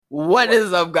What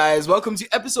is up, guys? Welcome to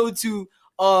episode 2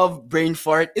 of Brain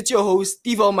Fart. It's your host,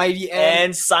 Steve Almighty,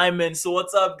 and Simon. So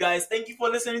what's up, guys? Thank you for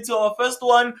listening to our first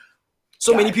one.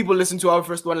 So many people listen to our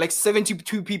first one, like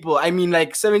 72 people. I mean,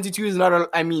 like 72 is not,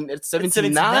 it's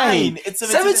 79. It's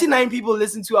 79 people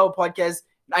listen to our podcast.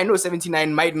 I know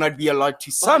 79 might not be a lot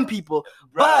to some people,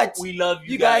 but we love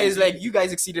you guys. Like, you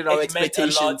guys exceeded our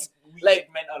expectations. It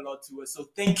meant a lot to us, so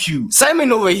thank you.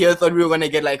 Simon over here thought we were gonna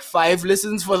get like 5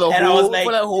 listens for the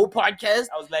whole podcast.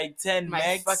 I was like 10 my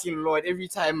megs. Fucking lord! Every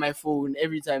time I'm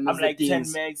like 10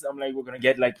 megs. I'm like, we're gonna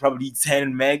get like probably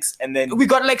 10 megs, and then we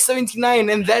got like 79,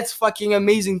 and that's fucking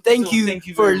amazing. Thank you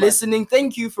for listening.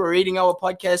 Thank you for rating our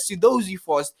podcast. To those you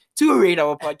forced to rate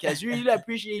our podcast, we really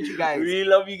appreciate you guys. We really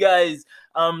love you guys.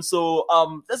 So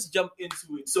let's jump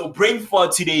into it. So Brain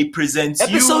Fart today presents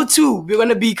episode 2. We're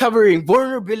gonna be covering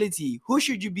vulnerability. Who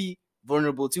should you be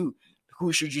vulnerable to?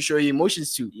 Who should you show your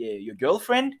emotions to? Yeah, your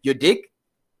girlfriend, your dick,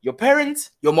 your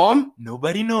parents, your mom.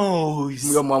 Nobody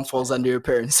knows. Your mom falls under your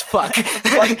parents. Fuck.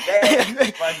 Fuck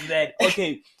that. Fuck that.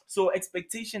 Okay. So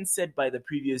expectations set by the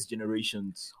previous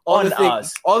generations all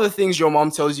the things your mom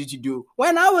tells you to do.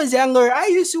 When I was younger, I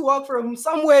used to walk from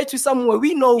somewhere to somewhere.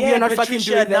 We know we are not fucking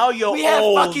doing that. Now you're we have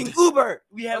old. Fucking Uber.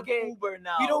 We have Uber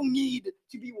now. We don't need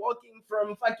to be walking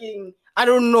from fucking, I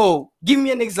don't know. Give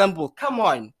me an example. Come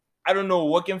on. I don't know.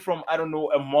 Walking from,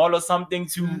 a mall or something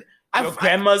to your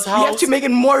grandma's house. You have to make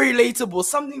it more relatable.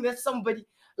 Something that somebody...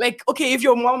 Like, okay, if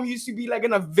your mom used to be like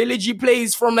in a villagey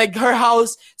place from like her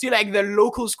house to like the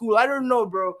local school, I don't know,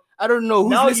 bro. I don't know.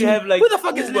 Now you have like who the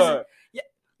fuck Uber. Is listening? Yeah,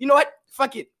 you know what?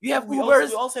 Fuck it. You have Ubers.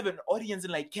 We also have an audience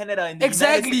in like Canada and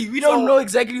exactly. We don't know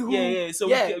exactly who. Yeah. So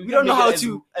we don't know how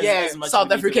to. South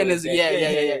Africanism.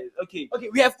 Yeah. Okay.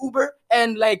 We have Uber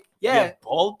and like we have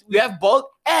Bolt. We have Bolt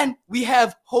and we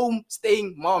have home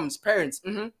staying moms, parents.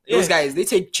 Mm-hmm. Yeah. Those guys, they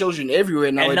take children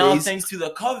everywhere nowadays. And now thanks to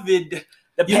the COVID.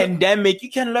 The pandemic, you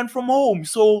can learn from home.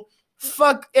 So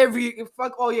fuck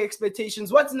all your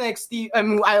expectations. What's next, Steve? I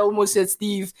mean, I almost said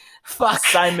Steve. Fuck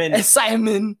Simon.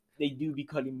 Simon. They do be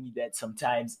calling me that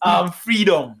sometimes.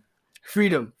 Freedom.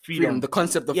 The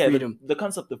concept of freedom. The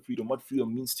concept of freedom. What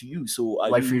freedom means to you. So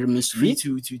why freedom means to free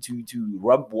to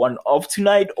rub one off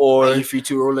tonight, or are you free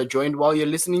to roll a joint while you're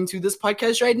listening to this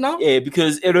podcast right now? Yeah,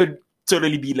 because it would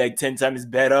totally be like 10 times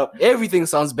better. Everything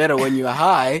sounds better when you're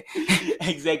high.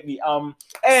 Exactly. And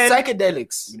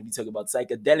psychedelics. We're gonna be talking about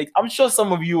psychedelics. I'm sure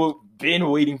some of you have been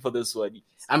waiting for this one.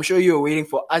 I'm sure you're waiting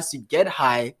for us to get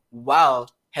high while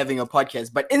having a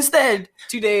podcast. But instead,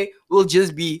 today we'll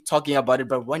just be talking about it.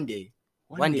 But one day,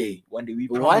 we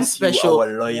promise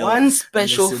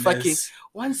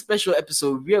one special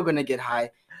episode. We are gonna get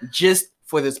high just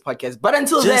for this podcast. But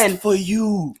until then, for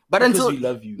you. Because we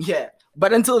love you. Yeah.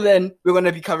 But until then, we're going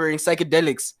to be covering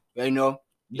psychedelics. You know,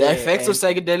 the effects of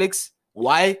psychedelics,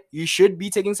 why you should be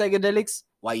taking psychedelics,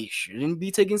 why you shouldn't be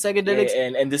taking psychedelics.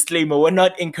 And disclaimer, we're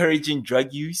not encouraging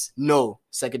drug use. No,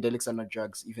 psychedelics are not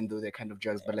drugs, even though they're kind of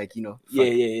drugs. But like, you know.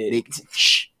 The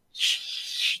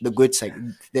good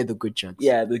they're the good drugs.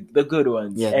 Yeah, the good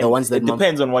ones. Yeah, the ones that... It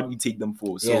depends on what you take them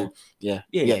for. So, yeah.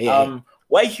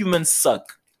 Why humans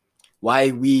suck?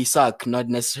 Why we suck, not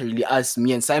necessarily us,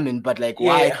 me and Simon, but like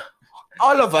why...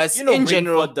 All of us, in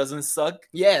general, doesn't suck.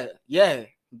 Yeah.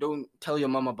 Don't tell your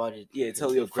mom about it. Yeah,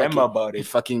 tell your grandma about it.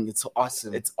 It's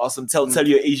awesome. It's awesome. Tell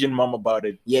your Asian mom about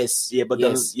it. Yes. Yeah, but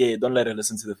don't let her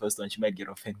listen to the first one. She might get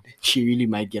offended. She really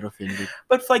might get offended.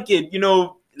 But fuck it, they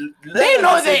know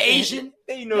they're Asian.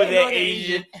 They know they're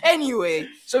Asian. Anyway,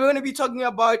 so we're gonna be talking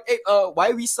about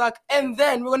why we suck, and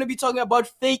then we're gonna be talking about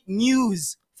fake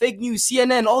news,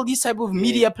 CNN, all these type of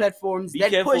media platforms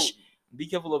push. Be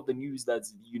careful of the news that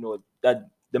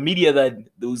the media that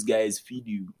those guys feed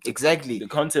you. Exactly. The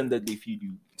content that they feed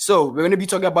you. So we're going to be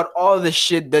talking about all the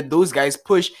shit that those guys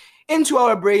push into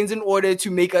our brains in order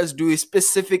to make us do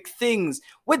specific things.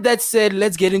 With that said,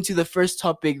 let's get into the first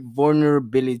topic,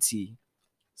 vulnerability.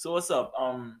 So what's up?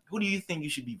 Who do you think you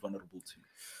should be vulnerable to?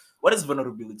 What is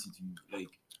vulnerability to you? Like,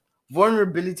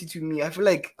 vulnerability to me, I feel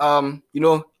like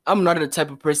I'm not the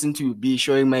type of person to be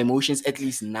showing my emotions, at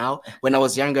least now. When I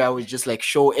was younger, I would just like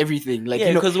show everything. Like,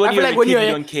 because when you're a kid, you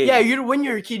don't care. Yeah, when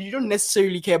you're a kid, you don't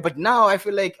necessarily care. But now I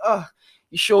feel like,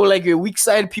 you show like your weak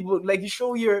side. People like you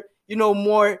show your,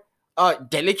 more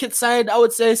delicate side. I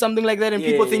would say something like that, and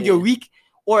people think you're weak,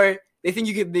 or they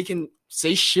think they can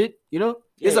say shit.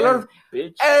 There's a lot of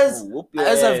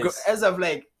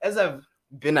as I've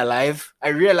been alive, I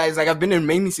realized like I've been in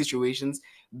many situations,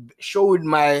 showed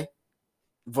my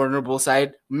vulnerable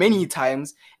side many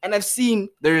times, and I've seen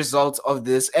the results of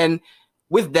this. And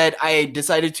with that, I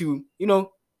decided to,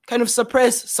 kind of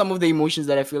suppress some of the emotions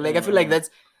that I feel like. I feel like that's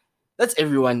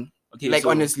everyone. Okay, like, so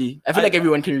honestly, I feel like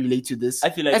everyone can relate to this. I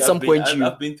feel like at some point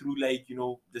I've been through, like,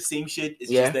 the same shit. It's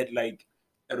just that, like,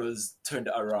 it was turned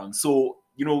around. So,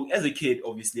 as a kid,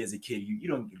 obviously, you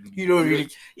don't really,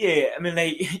 yeah. I mean,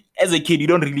 like, as a kid, you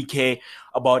don't really care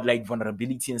about, like,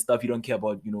 vulnerability and stuff. You don't care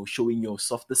about, showing your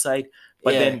softer side.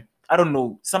 But then, I don't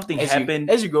know, something happened.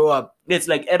 As you grow up. It's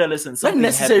like adolescence. Not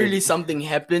necessarily something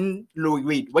happened. No,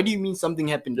 wait. What do you mean something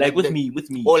happened? Like with me.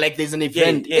 Or like there's an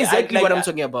event. Yeah, exactly what I'm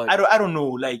talking about. I don't know.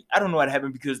 Like, I don't know what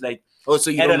happened because, like, so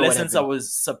you don't know what adolescence, I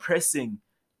was suppressing.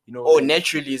 Like,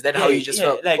 naturally, is that how you just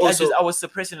felt? Like, I was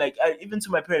suppressing, like, even to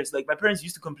my parents. Like, my parents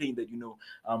used to complain that,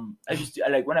 I used to,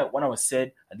 like, when I was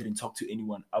sad, I didn't talk to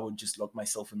anyone. I would just lock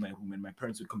myself in my room, and my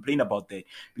parents would complain about that.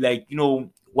 Like,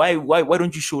 why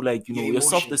don't you show, like, your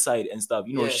softer side and stuff?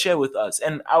 Share with us.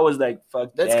 And I was like,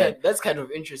 fuck that. That's kind of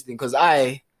interesting because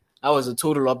I was a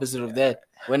total opposite of that.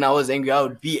 When I was angry, I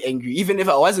would be angry. Even if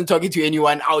I wasn't talking to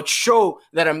anyone, I would show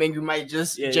that I'm angry. My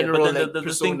general, but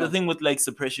the thing with, like,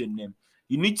 suppression, man.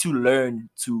 You need to learn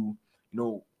to,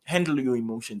 handle your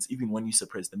emotions even when you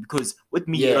suppress them. Because with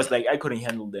me, it was like I couldn't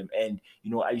handle them, and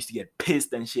I used to get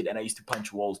pissed and shit, and I used to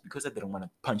punch walls because I didn't want to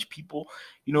punch people.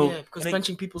 Because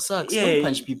punching people sucks. Yeah, don't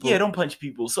punch people. Yeah, don't punch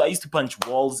people. So I used to punch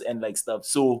walls and, like, stuff.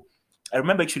 So I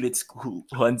remember actually at school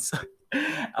once,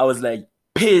 I was like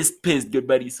pissed, good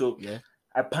buddy. So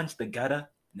I punched the gutter,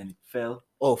 and then it fell.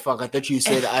 Oh fuck! I thought you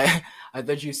said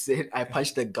I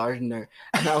punched the gardener,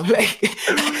 and I'm like,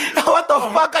 what the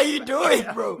fuck are you doing,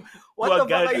 bro? What the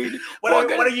fuck are you doing? What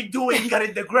are you doing? You got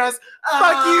in the grass.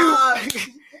 Fuck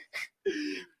you!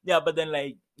 Yeah, but then,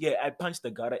 like, I punched the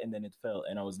gutter, and then it fell,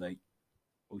 and I was like,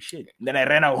 oh shit! And then I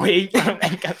ran away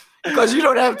because you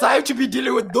don't have time to be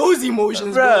dealing with those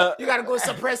emotions, bro. You gotta go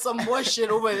suppress some more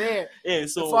shit over there. Yeah,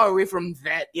 so far away from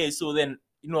that. Yeah, so then.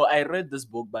 I read this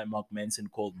book by Mark Manson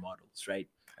called Models, right?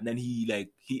 And then he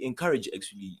encourages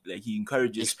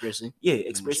expressing. Yeah,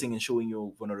 expressing and showing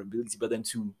your vulnerability. But then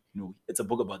it's a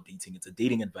book about dating. It's a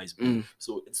dating advice book.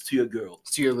 So it's to your girl.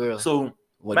 So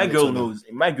my girl knows,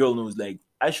 like,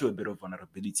 I show a bit of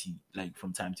vulnerability, like,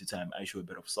 from time to time. I show a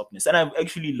bit of softness. And I've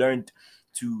actually learned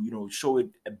to, show it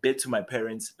a bit to my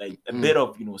parents, like a bit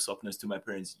of, softness to my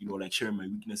parents, like sharing my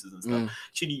weaknesses and stuff.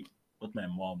 Actually, with my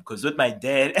mom, because with my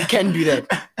dad, you can't do that.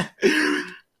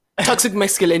 Toxic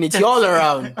masculinity all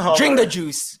around. Drink the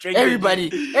juice. Everybody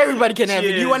can have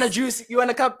it. You want a juice? You want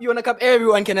a cup?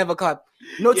 Everyone can have a cup.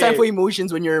 No time for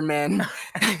emotions when you're a man.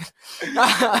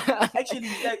 Actually,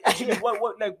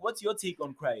 what's your take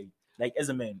on crying? Like, as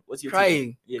a man, what's your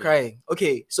crying? Crying.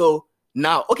 Okay, so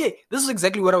now, this is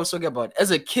exactly what I was talking about. As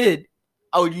a kid,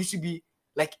 I would used to be,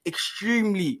 like,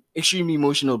 extremely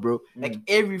emotional, bro. Like,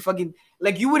 every fucking,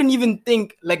 like, you wouldn't even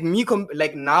think, like, me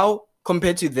like now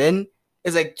compared to then,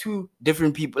 it's like two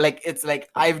different people. Like, it's like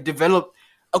I've developed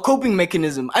a coping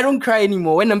mechanism. I don't cry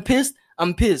anymore. When I'm pissed.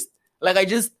 Like, I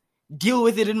just deal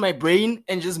with it in my brain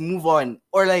and just move on.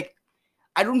 Or, like,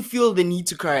 I don't feel the need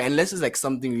to cry unless it's, like,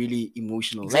 something really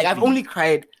emotional. Exactly. Like, I've only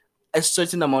cried a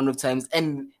certain amount of times,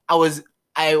 and I was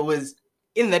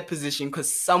in that position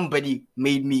because somebody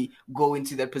made me go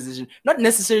into that position. Not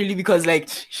necessarily because, like,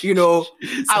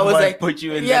 I was like, put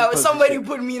you in somebody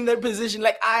put me in that position.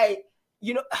 Like,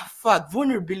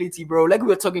 vulnerability, bro. Like, we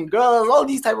were talking girls, all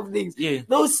these type of things. Yeah.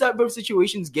 Those type of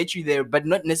situations get you there, but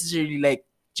not necessarily, like,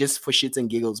 just for shits and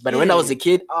giggles. But when I was a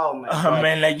kid, oh my God.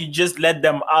 Man, like, you just let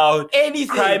them out.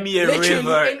 Anything. Cry me a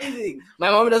river. Anything. My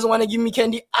mom doesn't want to give me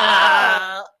candy.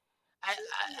 I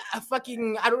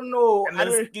don't know.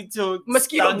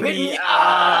 Mosquito bit me.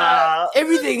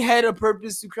 Everything had a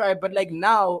purpose to cry, but, like,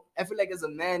 now I feel like as a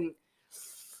man,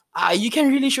 you can't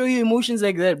really show your emotions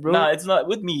like that, bro. Nah, it's not.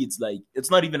 With me, it's like,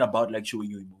 it's not even about, like, showing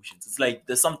your emotions. It's like,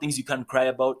 there's some things you can't cry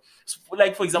about.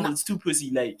 Like, for example, it's too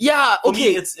pussy. Like, yeah,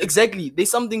 okay, it's exactly.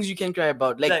 There's some things you can cry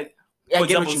about. Like for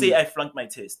example, say I flunked my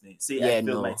test. Say I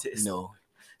failed my test. No.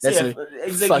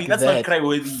 Exactly. That's not cry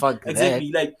worthy.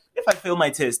 Exactly. Like, if I fail my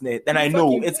test, then I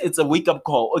know it's a wake up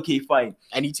call. Okay, fine.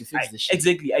 I need to fix this shit.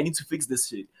 Exactly. I need to fix this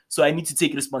shit. So I need to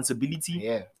take responsibility.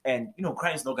 Yeah. And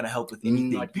crying is not gonna help with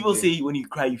anything. People say when you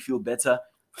cry you feel better.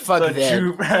 Fuck that.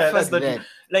 True. That's not true.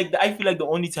 Like, I feel like the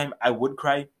only time I would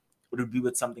cry would be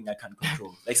with something I can't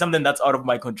control. Like, something that's out of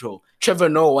my control. Trevor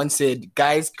Noah once said,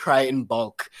 guys cry in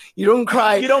bulk. You don't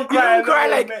cry. You don't cry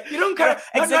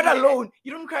not alone.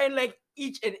 You don't cry in, like,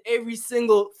 each and every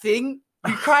single thing.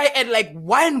 You cry at, like,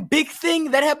 one big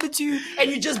thing that happened to you, and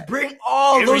you just bring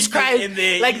all those cries in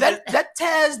there. Like,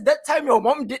 that time your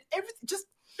mom did everything.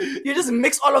 You just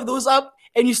mix all of those up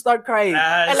and you start crying.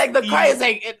 And, like, the cry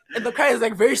is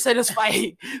like very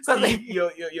satisfying. So, like,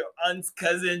 your aunt's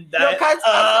cousin died.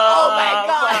 Oh my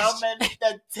gosh. Oh, man,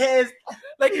 that taste.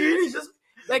 Like, you really just,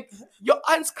 like your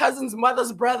aunt's cousin's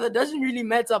mother's brother doesn't really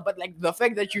matter, but like the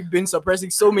fact that you've been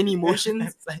suppressing so many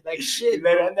emotions, like shit,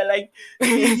 and they're like,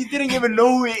 you didn't even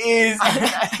know who it is.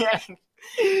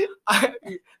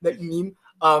 That meme.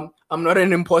 I'm not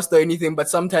an imposter or anything, but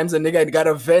sometimes a nigga got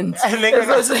a vent.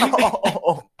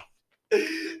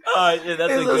 Oh, yeah,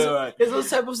 that's a good one. There's those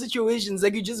type of situations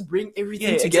like you just bring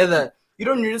everything together.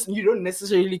 Exactly. You don't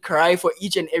necessarily cry for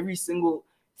each and every single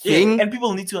thing. Yeah, and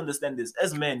people need to understand this.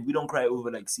 As men, we don't cry over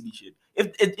like silly shit.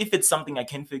 If it's something I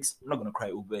can fix, I'm not gonna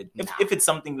cry over it. If it's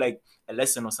something like a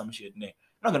lesson or some shit, nah, I'm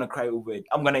not gonna cry over it.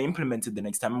 I'm gonna implement it the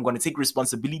next time. I'm gonna take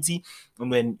responsibility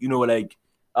and then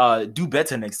do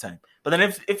better next time. But then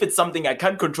if it's something I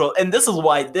can't control, and this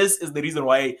is the reason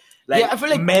why I feel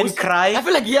like men cry. I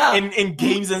feel like in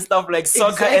games and stuff like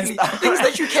soccer and stuff. Things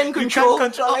that you can control,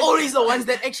 are always the ones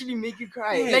that actually make you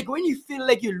cry. Yeah. Like when you feel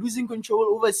like you're losing control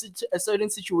over a certain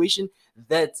situation,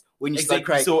 that's when you start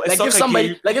crying. So like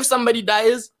if somebody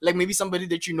dies, like maybe somebody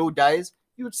that you know dies,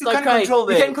 you would start crying.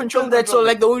 You can't control that. So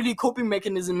like the only coping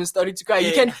mechanism is starting to cry.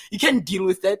 Yeah. You can deal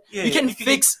with that. Yeah. You can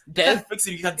fix death. You can't fix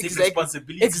it. You can't take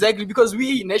responsibility. Exactly, because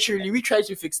we try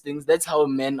to fix things. That's how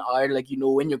men are. Like,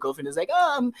 when your girlfriend is like,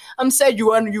 I'm sad,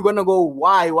 you're gonna go,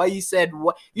 why you sad?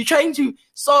 What? You're trying to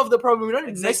solve the problem. You're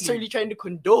not necessarily trying to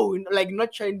condone. Like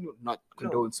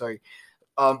sorry.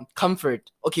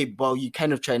 Comfort. Okay, well, you're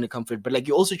kind of trying to comfort, but like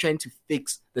you're also trying to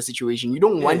fix the situation. You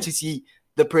don't want to see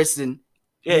the person.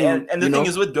 Yeah, and the thing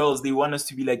is with girls, they want us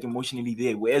to be like emotionally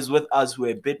there, whereas with us,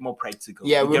 we're a bit more practical.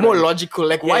 Yeah, we're more logical.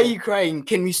 Like, why are you crying?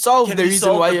 Can we solve the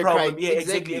reason why you're crying? Yeah,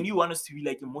 exactly. And you want us to be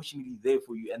like emotionally there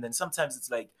for you, and then sometimes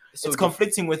it's like it's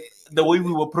conflicting with the way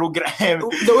we were programmed.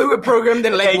 The way we're programmed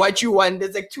and like what you want.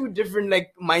 There's like two different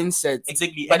like mindsets.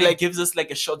 Exactly, but and it gives us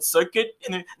like a short circuit.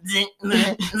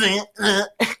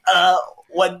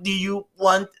 What do you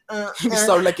want? You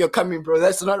sound like you're coming, bro.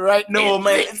 That's not right. No,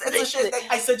 man. It's a shit.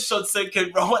 I said short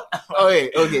circuit, bro.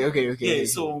 Okay. Yeah,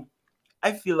 so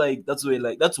I feel like that's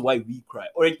why we cry,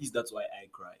 or at least that's why I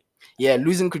cry. Yeah,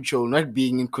 losing control, not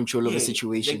being in control of a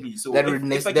situation. Exactly. So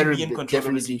if I can be in control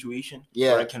of a situation,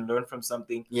 or I can learn from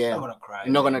something, I'm gonna cry.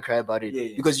 You're not gonna cry about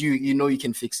it because you know you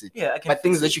can fix it. Yeah, I can. But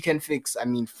things that you can fix, I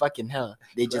mean, fucking hell,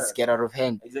 they just get out of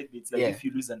hand. Exactly. It's like if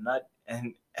you lose a nut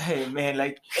and hey man,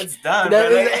 like it's done.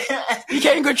 You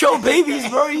can't control babies,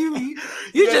 bro. You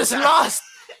just lost.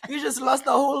 You just lost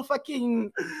the whole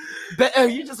fucking.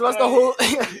 You just lost the whole.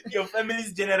 Your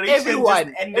family's generation.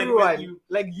 Everyone. With you.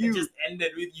 Like you. It just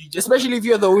ended with you. Especially if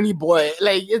you're the only boy.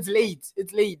 Like it's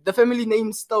late. The family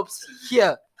name stops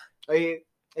here. Okay.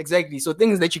 Exactly. So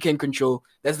things that you can control.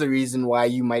 That's the reason why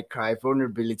you might cry.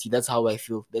 Vulnerability. That's how I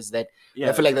feel. That's that. Yeah.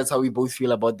 I feel like that's how we both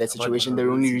feel about that situation. The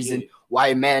only reason why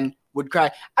a man would cry.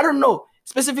 I don't know.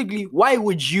 Specifically, why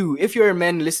would you, if you're a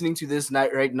man listening to this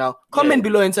night right now, comment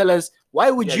below and tell us, why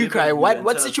would you cry?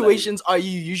 What situations are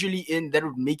you usually in that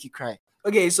would make you cry?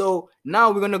 Okay, so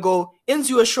now we're going to go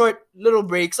into a short little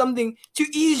break, something to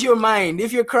ease your mind.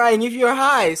 If you're crying, if you're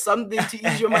high, something to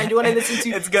ease your mind. You want to listen to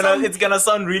It's gonna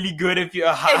sound really good if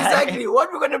you're high. Exactly.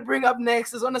 What we're going to bring up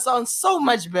next is going to sound so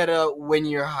much better when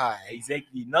you're high.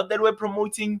 Exactly. Not that we're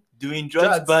promoting doing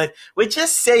drugs, but we're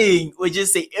just saying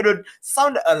it would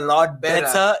sound a lot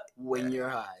better when you're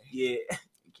high. Yeah.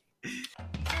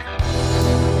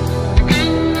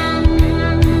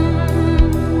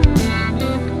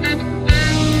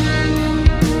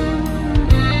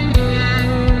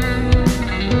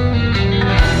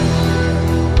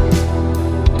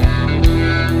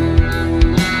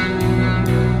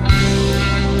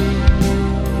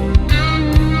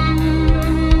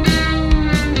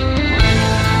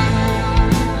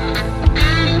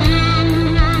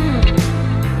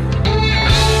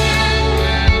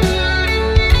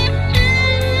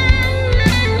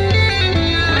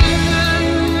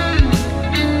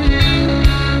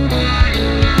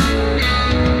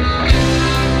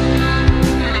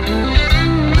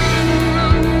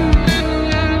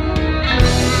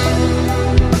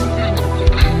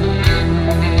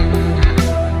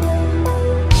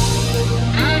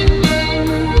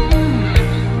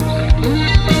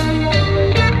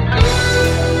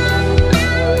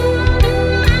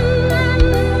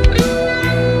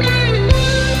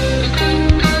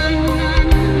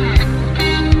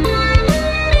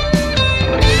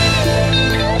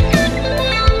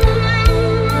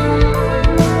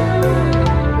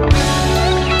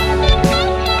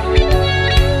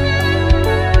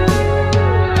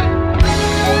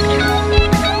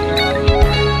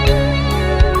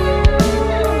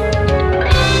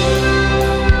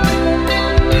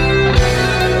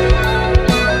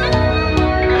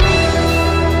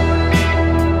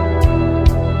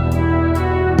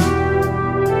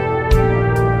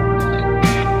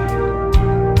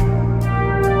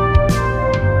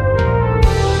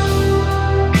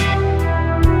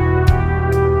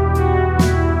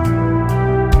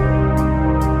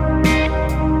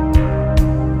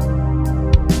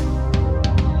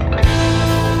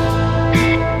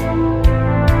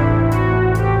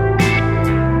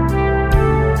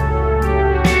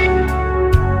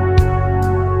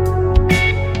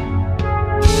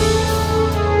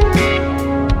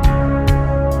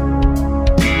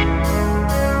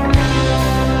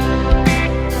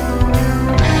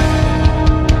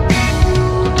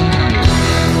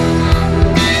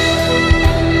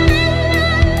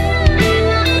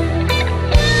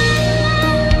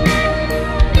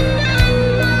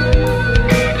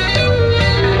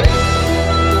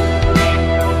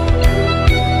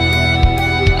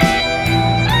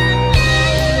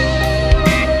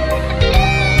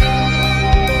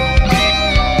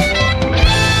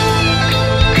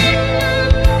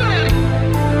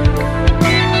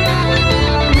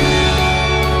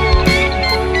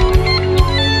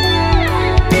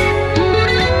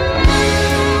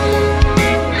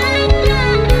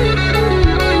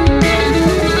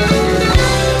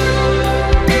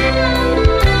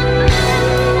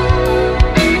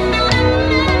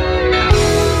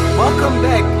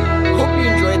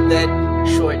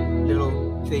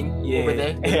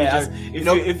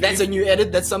 That's a new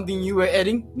edit. That's something you were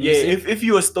editing. If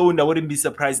you were stoned, I wouldn't be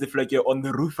surprised if like you're on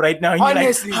the roof right now. And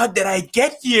honestly, you're like, how did I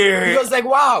get here? It was like,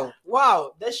 wow,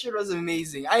 that shit was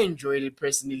amazing. I enjoyed it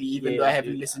personally, even though I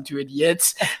haven't listened to it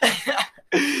yet.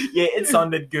 It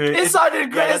sounded good. It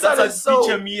sounded good. It sounded so.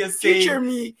 Future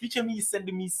me is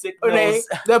sending me signals. Okay,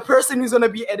 the person who's gonna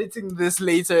be editing this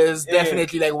later is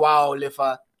definitely like, wow,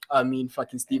 Lifa. I mean,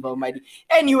 fucking Steve Almighty.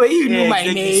 Anyway, you knew my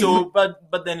name. So,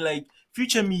 but then like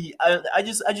future me, I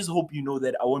just hope you know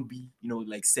that I won't be,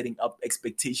 like setting up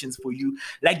expectations for you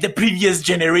like the previous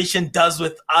generation does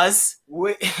with us.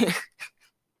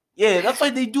 Yeah, that's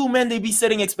what they do, man. They be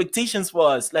setting expectations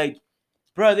for us. Like,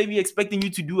 bro, they be expecting you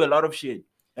to do a lot of shit.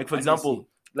 Like, for example,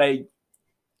 like,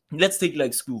 let's take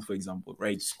like school, for example,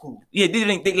 right? School. Yeah, they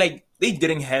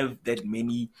didn't have that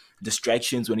many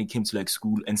distractions when it came to like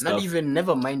school and stuff.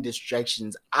 Never mind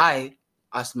distractions. I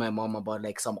asked my mom about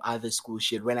like some other school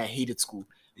shit when I hated school.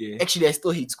 Yeah. Actually, I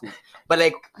still hate school. But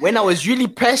like when I was really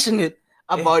passionate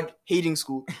about hating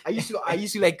school, I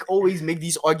used to like always make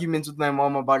these arguments with my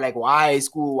mom about like why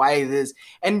school, why this,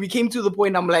 and we came to the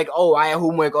point I'm like, oh, I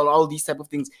homework, all these type of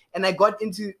things, and I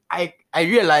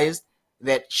realized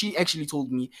that she actually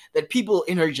told me that people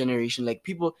in her generation, like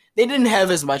people, they didn't have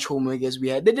as much homework as we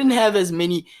had. They didn't have as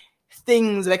many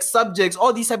things like subjects,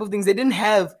 all these type of things. They didn't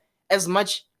have as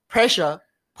much pressure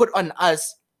put on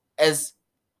us as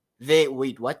they.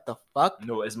 Wait, what the fuck?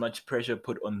 No, as much pressure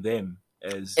put on them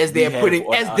as they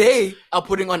are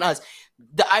putting on us.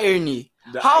 The irony.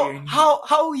 How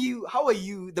are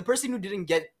you the person who didn't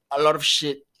get a lot of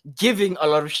shit giving a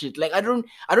lot of shit? Like I don't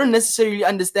necessarily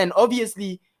understand.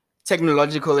 Obviously,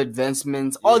 technological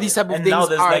advancements, all these type of things. Now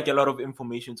there's like a lot of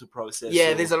information to process.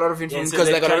 Yeah, there's a lot of information because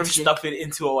like a lot of stuff it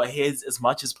into our heads as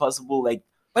much as possible. Like,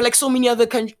 but like so many other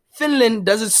countries, Finland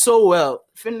does it so well.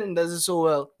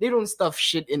 They don't stuff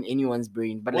shit in anyone's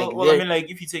brain. But I mean,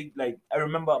 like if you take like, I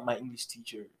remember my English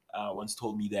teacher once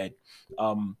told me that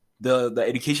the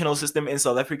educational system in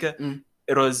South Africa,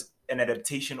 it was an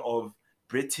adaptation of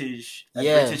British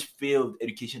failed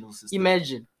educational system.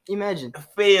 Imagine.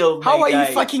 Failed. How are you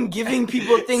fucking giving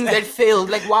people things that failed?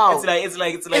 Like, wow. It's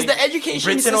like. Is the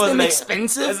education system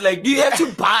expensive? It's like, do you have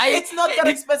to buy it? It's not that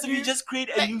expensive. You just create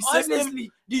a new system.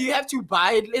 Honestly, do you have to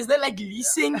buy it? Is there like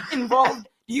leasing involved?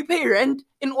 Do you pay rent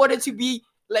in order to be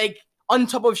like on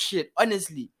top of shit?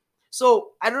 Honestly.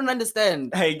 So I don't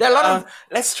understand. Hey, there are a lot of,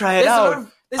 let's try it out.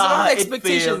 There's a lot of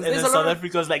expectations. And then South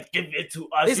Africa's like, give it to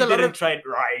us. You didn't try it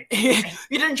right.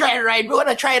 We didn't try it right. We're going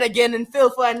to try it again and fail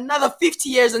for another 50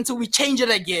 years until we change it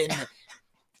again.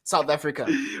 South Africa.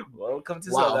 Welcome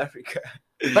to South Africa.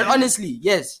 But honestly,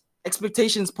 yes,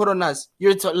 expectations put on us.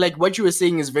 Like what you were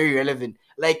saying is very relevant.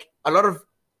 Like a lot of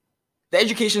the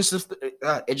education system,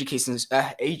 education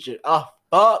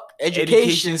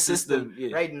system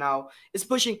right now is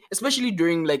pushing, especially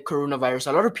during like coronavirus.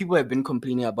 A lot of people have been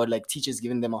complaining about like teachers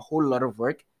giving them a whole lot of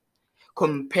work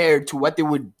compared to what they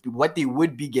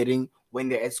would be getting when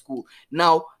they're at school.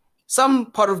 Now, some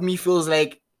part of me feels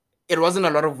like it wasn't a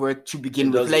lot of work to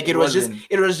begin with. Like it was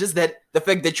just that the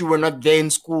fact that you were not there in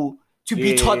school to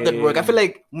be taught that work. I feel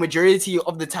like majority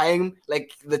of the time,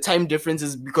 like the time difference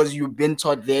is because you've been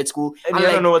taught there at school. And you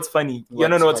don't know what's funny.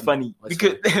 What's funny?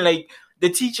 Because like the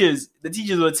teachers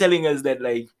were telling us that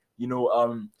like,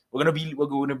 we're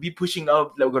gonna be pushing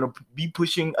out, like we're gonna be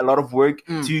pushing a lot of work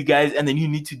to you guys, and then you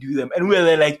need to do them. And we're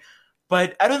there like,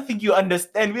 but I don't think you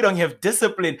understand. We don't have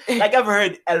discipline. Like I've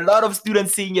heard a lot of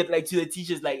students saying it like to the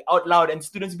teachers like out loud, and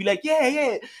students be like,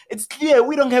 yeah, it's clear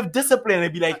we don't have discipline.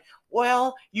 And be like,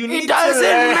 well, it doesn't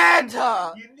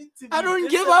matter. I don't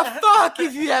give a fuck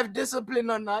if you have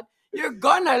discipline or not. You're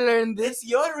gonna learn this. It's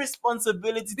your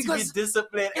responsibility to be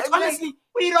disciplined. It's honestly,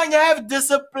 we don't have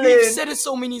discipline. We've said it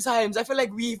so many times. I feel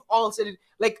like we've all said it.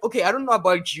 Like, okay, I don't know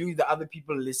about you, the other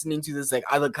people listening to this, like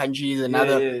other countries and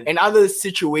other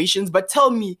situations, but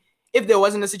tell me if there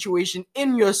wasn't a situation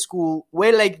in your school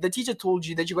where like the teacher told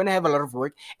you that you're gonna have a lot of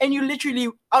work, and you literally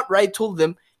outright told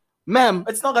them, ma'am,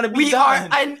 it's not gonna be we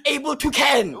done. Are unable to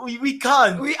can. We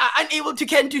can't. We are unable to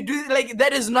can to do like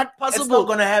that is not possible. It's not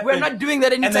gonna happen. We're not doing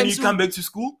that anytime soon. And then you soon. come back to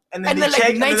school, and then like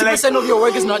 90% of your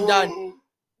work is not done.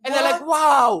 And they're like,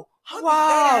 wow,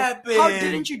 how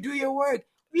didn't you do your work?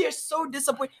 We are so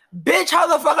disappointed. Bitch, how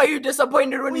the fuck are you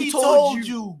disappointed when we told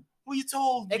you? We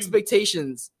told you.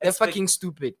 Expectations. They're fucking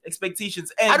stupid.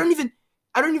 Expectations. And I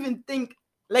don't even think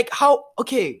like how.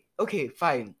 Okay,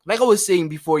 fine. Like I was saying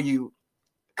before, you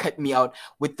cut me out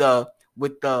with the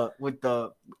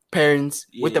parents,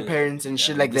 with the parents and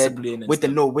shit like that.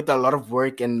 With a lot of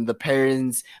work and the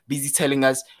parents busy telling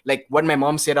us like what my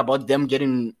mom said about them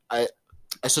getting a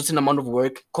certain amount of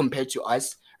work compared to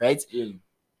us, right? Yeah.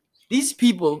 these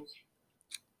people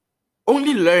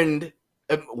only learned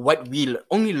what we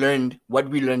learned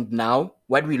now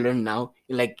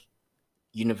in like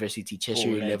university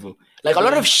tertiary level. Like a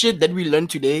lot of shit that we learned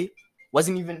today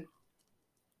wasn't even.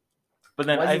 But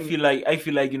then I feel like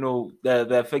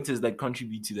the factors that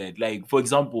contribute to that. Like, for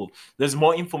example, there's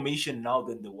more information now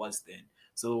than there was then.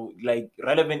 So like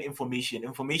relevant information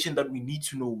that we need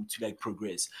to know to like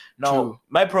progress. Now,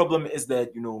 my problem is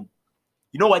that you know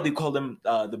why they call them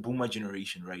the boomer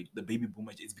generation, right? The baby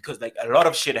boomer. It's because like a lot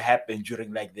of shit happened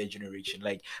during like their generation.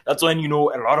 Like that's when a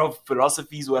lot of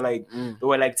philosophies were like they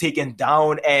were like taken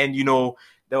down, and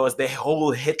there was the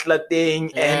whole Hitler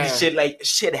thing and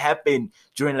shit happened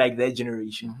during like their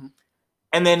generation. Mm-hmm.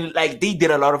 And then like they did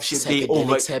a lot of shit.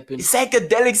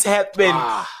 Psychedelics happened.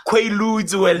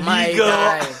 Quaaludes were legal.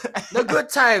 The good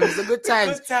times.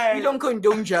 We don't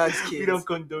condone drugs, kids.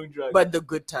 But the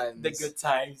good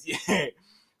times. Yeah.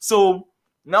 So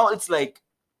now it's like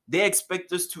they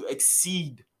expect us to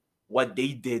exceed what they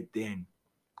did then.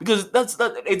 Because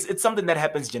it's something that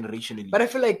happens generationally. But I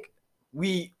feel like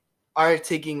we are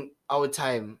taking our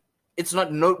time. It's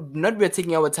not we're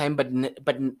taking our time, but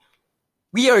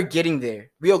we are getting there.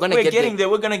 We are gonna get there.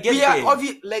 We're gonna get there.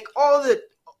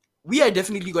 We are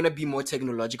definitely gonna be more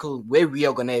technological. Where we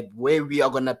are gonna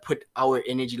put our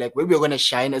energy, like where we are gonna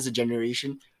shine as a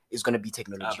generation, is gonna be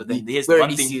technology. But then here's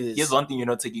one thing you're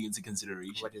not taking into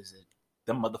consideration. What is it?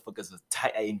 Them motherfuckers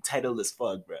are entitled as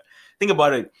fuck, bro. Think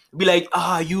about it. Be like,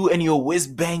 you and your whiz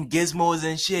bang gizmos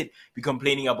and shit. Be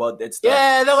complaining about that stuff.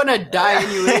 Yeah, they're gonna die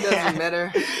anyway. It doesn't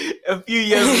matter. A few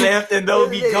years left and they'll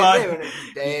be gone. They're gonna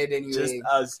be dead anyway. Just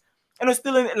us. And we're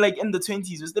still in the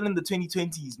 20s. We're still in the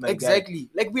 2020s, man. Exactly.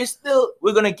 Guy. Like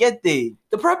we're gonna get there.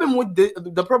 The problem with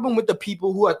the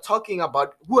people who are talking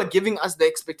about, who are giving us the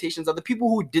expectations, are the people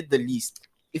who did the least.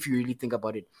 If you really think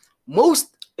about it,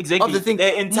 most. Exactly. Of the thing,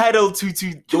 they're entitled to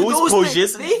those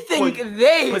positions. They think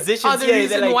they are the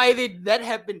reason why that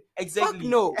happened.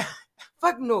 Exactly.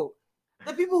 Fuck no.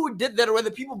 The people who did that were the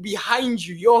people behind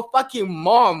you. Your fucking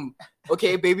mom.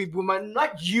 Okay, baby boomer.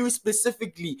 Not you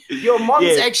specifically. Your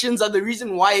mom's actions are the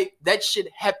reason why that shit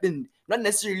happened. Not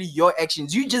necessarily your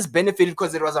actions. You just benefited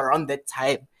because it was around that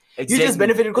time. Exactly. You just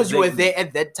benefited because you were there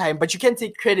at that time. But you can't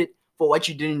take credit for what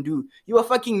you didn't do. You were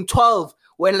fucking 12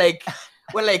 when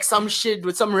some shit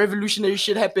with some revolutionary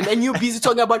shit happened, and you're busy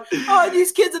talking about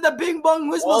these kids in the Bing Bong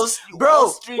Whistles.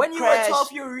 Bro, when you were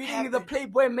 12, you're reading the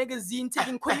Playboy magazine,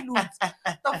 taking Quaaludes.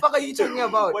 The fuck are you talking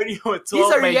about? When you were 12,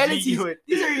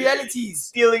 these are realities.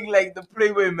 Stealing like the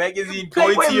Playboy magazine,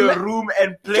 going to your room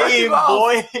and playing,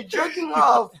 boy. Jerking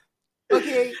off.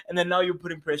 Okay. And then now you're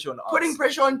putting pressure on us. Putting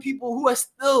pressure on people who are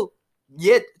still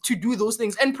yet to do those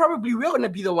things, and probably we're gonna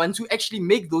be the ones who actually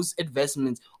make those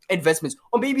investments,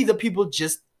 or maybe the people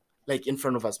just like in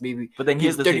front of us, maybe. But then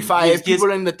here's the 35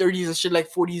 people in the 30s and shit, like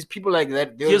 40s, people like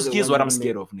that. Here's what I'm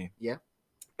scared of, Nate. Yeah,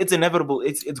 it's inevitable.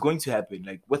 It's going to happen.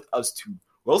 Like with us too,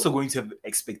 we're also going to have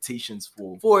expectations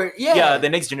for the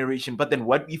next generation. But then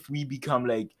what if we become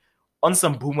like on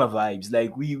some boomer vibes?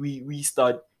 Like we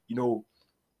start, no,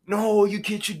 you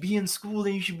kids should be in school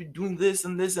and you should be doing this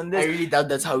and this and this. I really doubt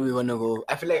that's how we want to go.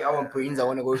 I feel like our brains are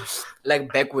want to go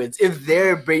like backwards. I'm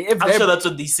sure that's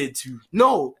what they said too.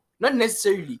 No, not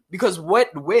necessarily, because where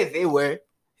they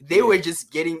were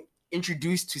just getting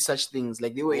introduced to such things.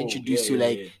 Like they were introduced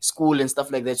to school and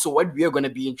stuff like that. So what we are going to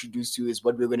be introduced to is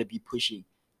what we're going to be pushing.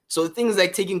 So things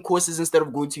like taking courses instead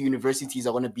of going to universities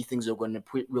are going to be things we're going to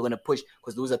push,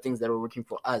 because those are things that are working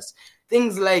for us.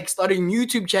 Things like starting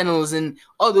YouTube channels and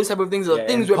all those type of things are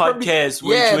things we're podcasts,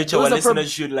 which our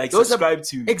listeners should subscribe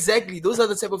to. Exactly, those are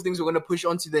the type of things we're going to push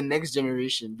onto the next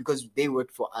generation because they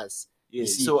worked for us. Yeah.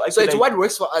 So it's what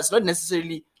works for us, not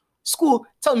necessarily school.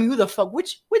 Tell me who the fuck,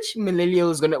 which millennial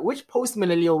is gonna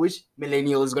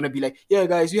be like, yeah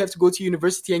guys, you have to go to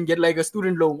university and get like a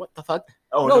student loan. What the fuck?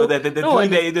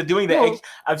 They're doing the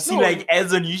I've seen like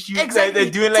ads on YouTube. Exactly.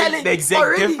 They're doing like the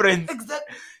exact difference.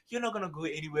 Exactly. You're not gonna go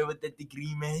anywhere with that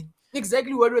degree, man.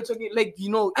 Exactly what we're talking. Like,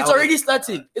 it's already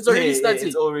started. It's already started.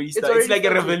 It's like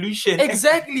a revolution.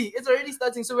 Exactly. It's already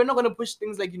starting. So we're not gonna push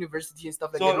things like university and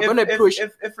stuff like that. We're gonna push.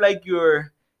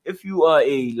 If you are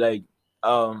a like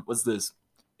what's this?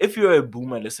 If you're a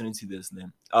boomer listening to this,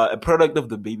 then a product of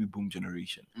the baby boom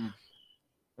generation.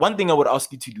 One thing I would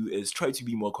ask you to do is try to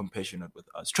be more compassionate with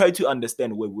us. Try to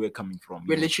understand where we're coming from.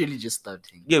 We're literally just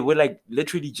starting. Yeah, we're like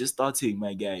literally just starting,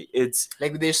 my guy. It's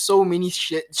like there's so many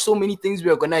things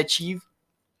we're gonna achieve.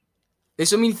 There's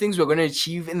so many things we're gonna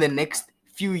achieve in the next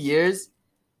few years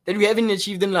that we haven't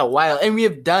achieved in a while, and we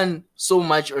have done so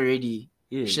much already.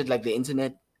 Yeah. Shit like the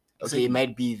internet. Okay, it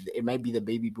might be the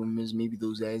baby boomers, maybe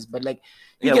those guys, but like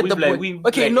you get the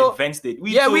point. Advanced it.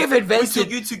 We have advanced it.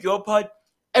 You took your part.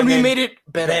 And we made it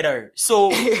better. So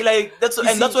like that's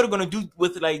what we're gonna do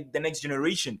with like the next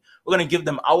generation. We're gonna give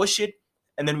them our shit,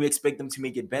 and then we expect them to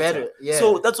make it better. Yeah.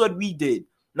 So that's what we did.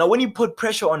 Now, when you put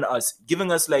pressure on us,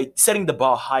 giving us like setting the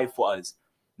bar high for us,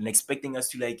 and expecting us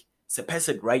to like surpass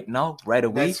it right now, right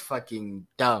away, that's fucking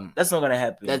dumb. That's not gonna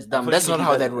happen. That's dumb. That's not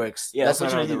how that works. Yeah,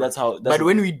 unfortunately, that's how. But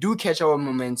when we do catch our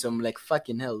momentum, like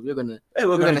fucking hell, we're gonna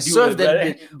serve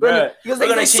that.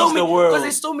 Because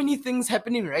there's so many things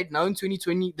happening right now in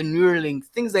 2020. The Neuralink,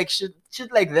 things like shit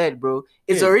like that, bro.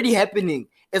 It's already happening.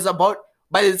 It's about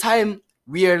by the time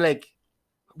we're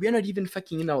not even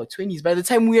fucking in our 20s. By the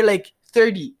time we're like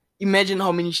 30, imagine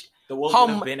how many. The world would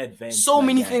have been advanced. So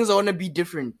many things are gonna be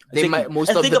different.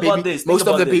 Most of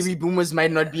the baby boomers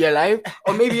might not be alive,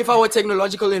 or maybe if our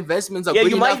technological investments are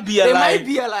good enough, they might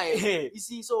be alive. You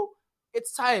see, so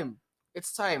it's time.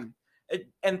 It's time.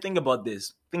 And think about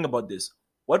this.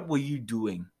 What were you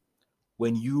doing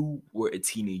when you were a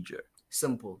teenager?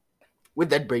 Simple. With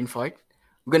that brain fart,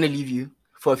 we're gonna leave you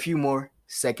for a few more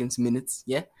seconds, minutes.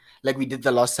 Yeah, like we did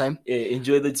the last time. Yeah,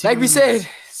 enjoy the tunes. Like we said,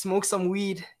 smoke some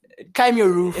weed. Climb your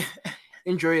roof,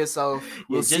 enjoy yourself.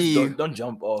 We'll see you. Don't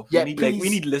jump off. Yeah, we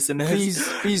need listeners.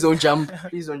 Please don't jump.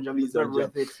 Please don't jump. It's not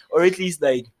worth it. Or at least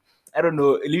I don't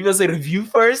know. Leave us a review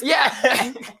first. Yeah,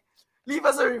 leave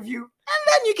us a review, and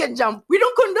then you can jump. We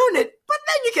don't condone it, but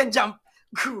then you can jump.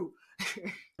 Cool.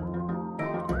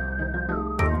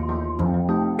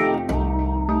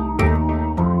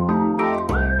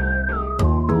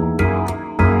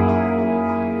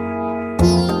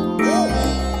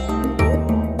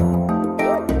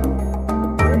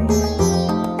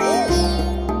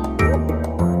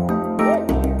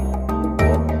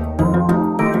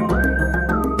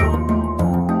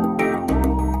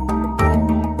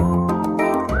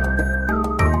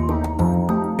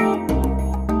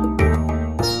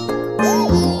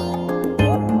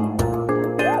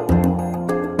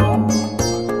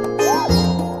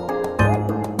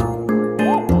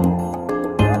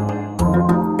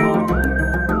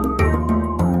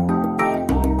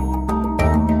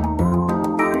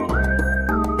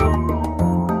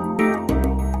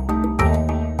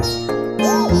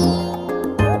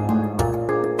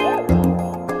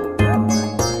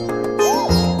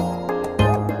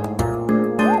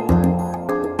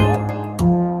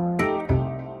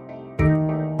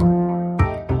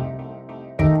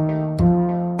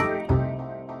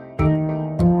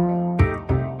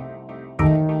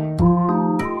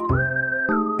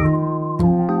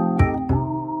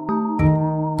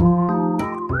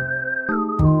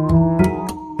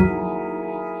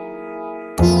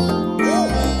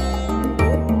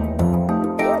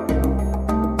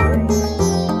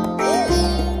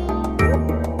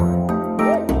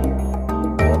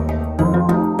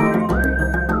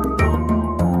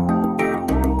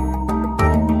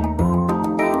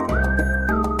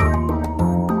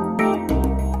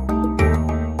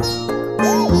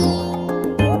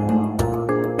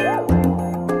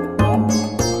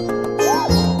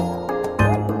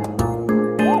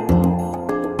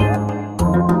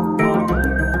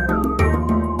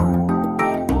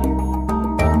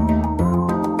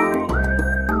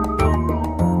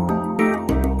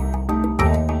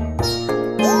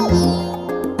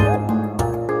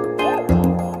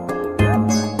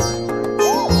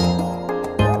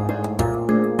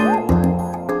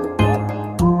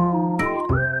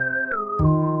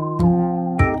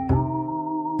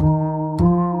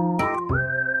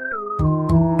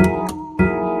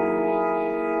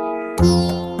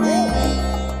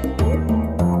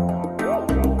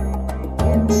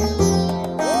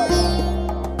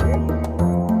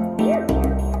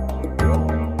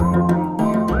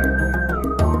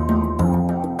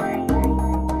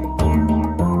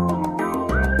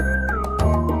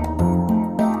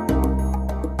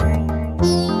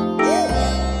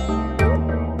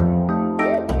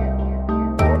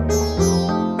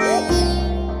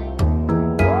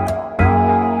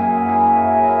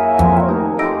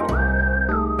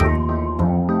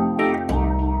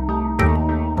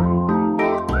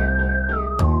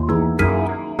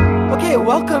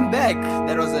 Welcome back.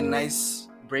 That was a nice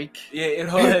break. Yeah,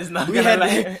 it was.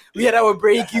 We had our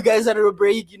break. You guys had a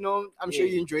break. You know, I'm sure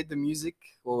you enjoyed the music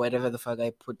or whatever the fuck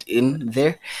I put in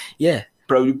there. Yeah,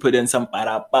 probably put in some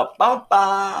para pa pa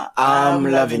pa. I'm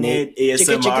loving it.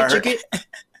 ASMR. Check it.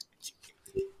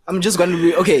 I'm just gonna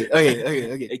be okay.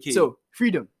 So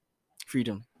freedom.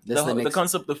 That's the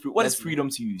concept of freedom. What is freedom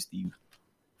to you, Steve?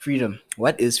 Freedom.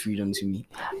 What is freedom to me?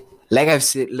 like I've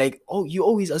said, like, oh, you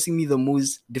always asking me the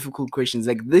most difficult questions.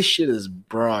 Like, this shit is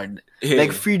broad. Yeah.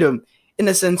 Like, freedom in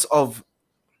a sense of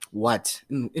what?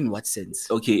 In what sense?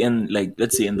 Okay, and like,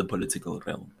 let's say in the political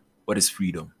realm, what is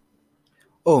freedom?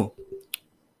 Oh,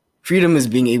 freedom is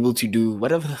being able to do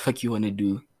whatever the fuck you want to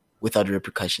do without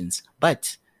repercussions.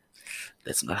 But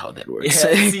that's not how that works.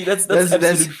 Yeah, see, that's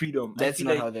absolute freedom. That's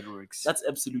not how that works. That's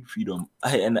absolute freedom.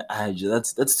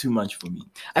 That's too much for me.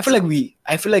 I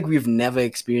feel like we've never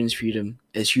experienced freedom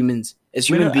as humans. As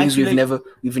human beings, we've never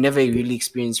really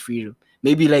experienced freedom.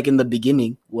 Maybe like in the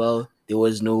beginning, well, there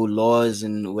was no laws,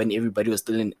 and when everybody was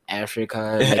still in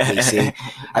Africa, like they say.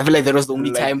 I feel like that was the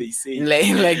only time.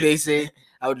 Like they say.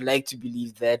 I would like to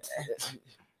believe that.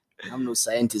 I'm no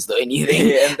scientist or anything.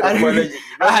 Yeah, I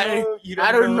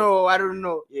don't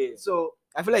know. Yeah. So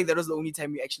I feel like that was the only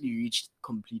time we actually reached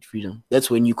complete freedom. That's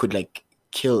when you could like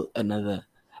kill another.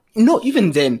 No,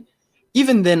 even then,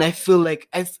 I feel like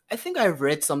I think I've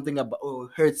read something about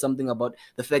or heard something about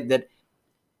the fact that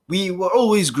we were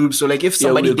always groups. So like if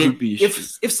somebody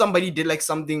if somebody did like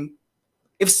something.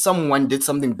 If someone did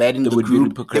something bad in the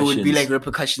group, there would be like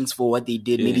repercussions for what they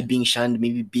did. Yeah. Maybe being shunned,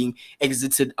 maybe being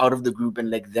exited out of the group, and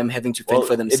like them having to fend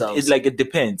for themselves. It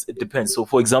depends. So,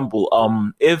 for example,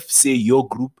 if say your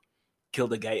group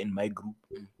killed a guy in my group,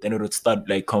 then it would start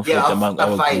like conflict among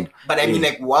our group. But I mean,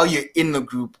 like while you're in the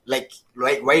group, like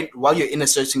right while you're in a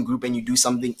certain group and you do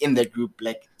something in that group,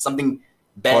 like something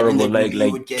bad horrible, like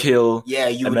kill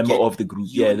a member of the group.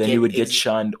 Then you would get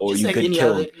shunned or you get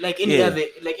killed.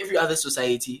 Every other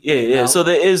society. Yeah. So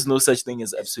there is no such thing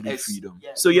as absolute freedom.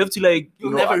 Yeah. So you have to like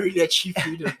you'll never really achieve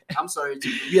freedom. I'm sorry to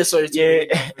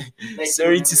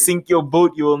sorry to sink your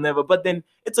boat. You will never. But then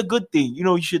it's a good thing.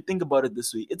 You should think about it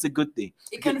this way. It's a good thing.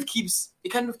 It kind of keeps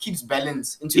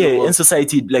balance into the world. In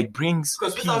society, like brings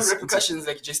because without repercussions,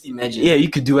 like just imagine. Yeah, you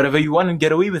could do whatever you want and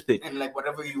get away with it. And like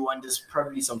whatever you want is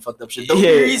probably some fucked up shit. The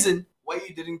only reason why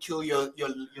you didn't kill your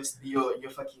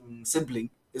fucking sibling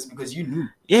is because you knew.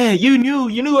 Yeah, you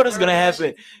knew what was gonna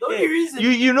happen. The only reason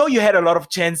you had a lot of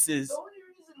chances. The only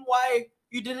reason why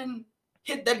you didn't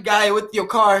hit that guy with your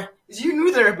car is you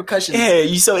knew the repercussions. Yeah,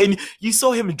 you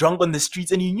saw him drunk on the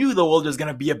streets, and you knew the world was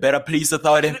gonna be a better place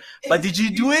without him. But did you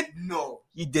do it? No,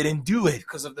 you didn't do it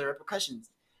because of the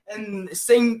repercussions. And the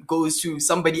same goes to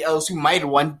somebody else who might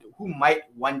want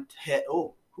it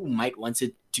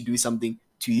to do something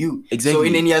to you. Exactly. So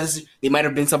in any other, there might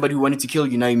have been somebody who wanted to kill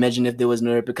you. Now imagine if there was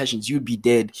no repercussions, you'd be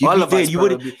dead. All of us, you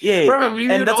would. Yeah, probably.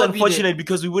 And that's unfortunate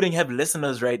because we wouldn't have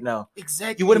listeners right now.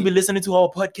 Exactly. You wouldn't be listening to our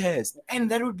podcast,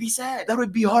 and that would be sad. That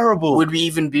would be horrible. Would we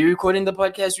even be recording the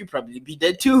podcast? We'd probably be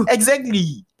dead too.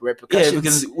 Exactly. Repercussions. Yeah,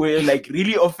 because we're like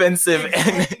really offensive.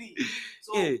 Exactly.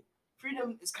 So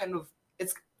freedom is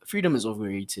freedom is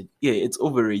overrated. Yeah, it's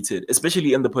overrated,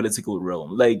 especially in the political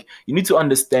realm. Like, you need to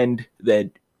understand that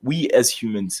we as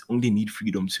humans only need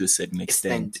freedom to a certain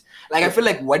extent. Like, I feel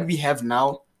like what we have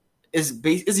now is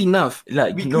enough.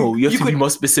 Like, you have to be more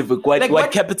specific.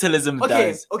 What capitalism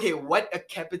does. Okay, what a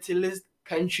capitalist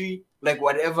country, like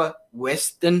whatever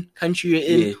Western country you're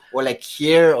in, or like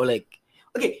here, or like,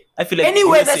 okay, I feel like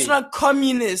anywhere that's not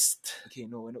communist. Okay,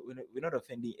 no, we're not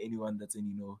offending anyone that's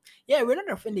in, Yeah, we're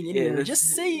not offending anyone. We're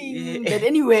just saying that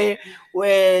anywhere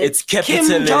where it's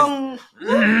capitalism.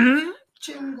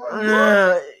 Kim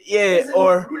Jong,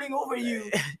 or ruling over you.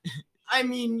 I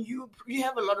mean, you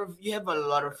have a lot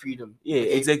of freedom. Yeah,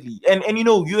 okay? Exactly. And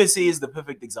USA is the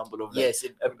perfect example of that.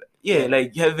 Yes.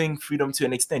 Like having freedom to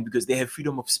an extent because they have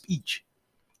freedom of speech.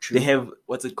 True. They have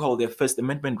what's it called? Their First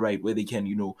Amendment right, where they can,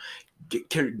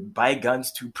 buy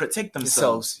guns to protect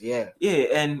themselves. Yeah. Yeah,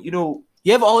 and you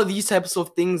have all of these types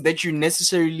of things that you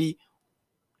necessarily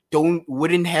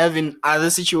wouldn't have in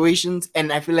other situations,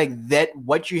 and I feel like that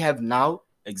what you have now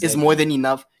is more than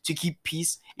enough to keep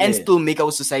peace and still make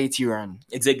our society run.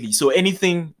 Exactly. So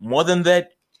anything more than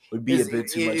that would be a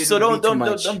bit too much. So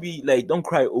don't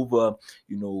cry over,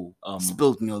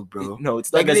 spilled milk, bro. No,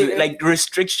 it's not like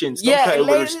restrictions. Don't cry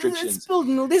over restrictions. Spilled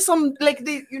milk. There's some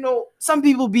some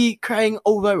people be crying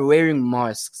over wearing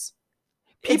masks.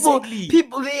 People,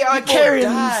 they are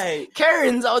Karens.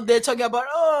 Karens out there talking about,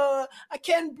 oh, I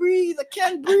can't breathe.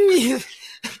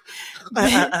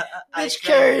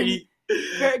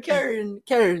 Bitch,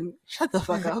 Karen, shut the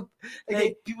fuck up. Okay,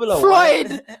 like, people are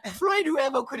Floyd,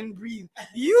 whoever couldn't breathe.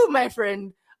 You, my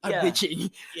friend, are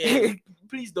bitching. Yeah.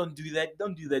 Please don't do that.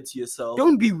 Don't do that to yourself.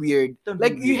 Don't be weird.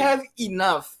 You have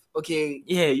enough. Okay.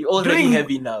 Yeah, you already have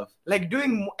enough. Like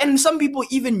and some people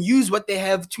even use what they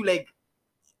have to like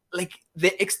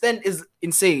the extent is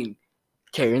insane.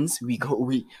 Karens. We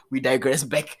digress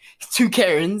back to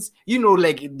Karens. You know,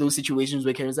 like those situations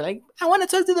where Karens are like, I want to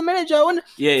talk to the manager. I want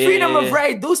freedom of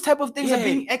right. Those type of things are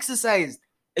being exercised.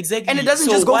 Exactly. And it doesn't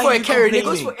just go for a Karen. It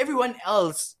goes for everyone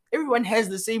else. Everyone has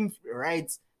the same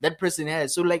rights that person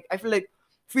has. So like, I feel like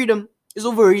freedom is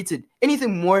overrated.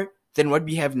 Anything more than what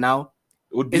we have now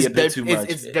would be a bit too much.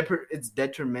 It's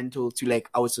detrimental to like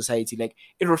our society. Like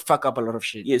it will fuck up a lot of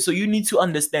shit. Yeah, so you need to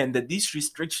understand that these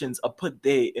restrictions are put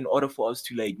there in order for us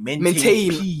to like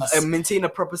maintain peace, maintain a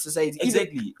proper society.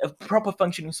 Exactly, a proper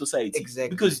functioning society. Exactly,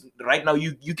 because right now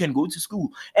you can go to school,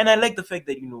 and I like the fact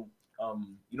that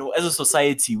as a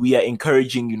society we are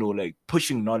encouraging like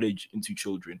pushing knowledge into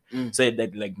children, so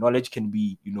that like knowledge can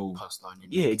be passed on.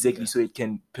 So it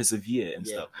can persevere and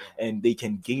stuff, and they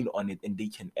can gain on it and they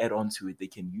can add on to it. They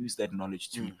can use that knowledge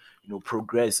to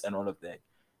progress and all of that.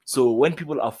 So when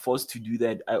people are forced to do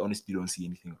that, I honestly don't see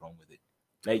anything wrong with it.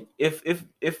 Like if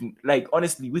like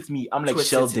honestly with me, I'm like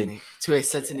Sheldon to a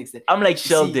certain extent. I'm like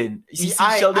Sheldon. You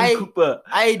see Sheldon Cooper.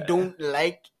 I don't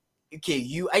like.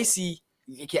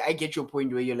 I get your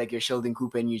point where you're like your Sheldon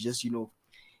Cooper and you just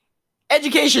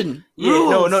education.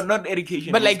 Rules. No, not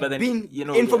education. But like being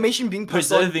information being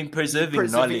preserving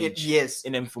knowledge. It, yes,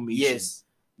 in information. Yes,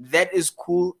 that is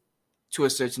cool to a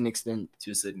certain extent.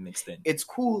 It's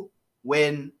cool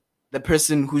when the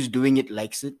person who's doing it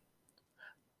likes it.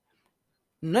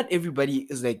 Not everybody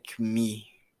is like me.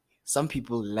 Some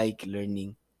people like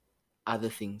learning other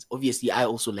things. Obviously, I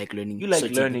also like learning. You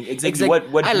like learning exactly.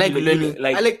 What I like learning.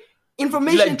 I like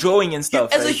information. You like drawing and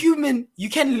stuff. As a human, you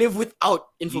can live without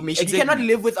information. You cannot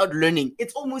live without learning.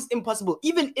 It's almost impossible.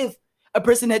 Even if a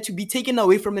person had to be taken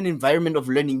away from an environment of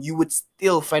learning, you would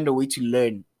still find a way to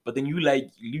learn. But then you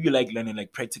like learning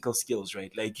like practical skills,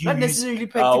 right? Like you not necessarily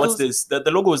practical. What's this? The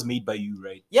logo was made by you,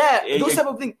 right? Yeah, those type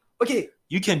of things. Okay.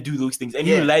 You can do those things, and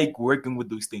you like working with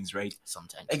those things, right?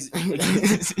 Sometimes.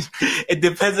 It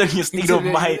depends on your state of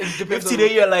mind. If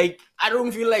today you're like, I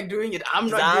don't feel like doing it, I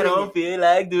don't feel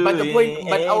like doing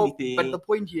it. But the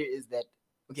point here is that,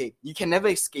 okay, you can never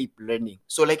escape learning.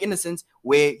 So like in a sense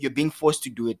where you're being forced to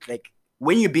do it, like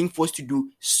when you're being forced to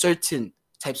do certain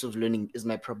types of learning is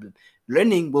my problem.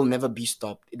 Learning will never be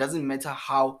stopped. It doesn't matter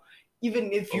how,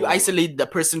 even if you isolate the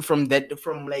person from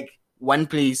like one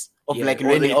place of like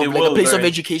learning, of like a place of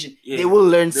education, they will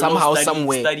learn somehow,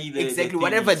 somewhere. Exactly,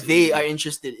 whatever they are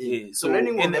interested in. Yeah. So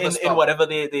learning will never stop. In whatever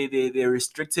they're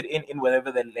restricted in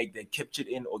whatever they're captured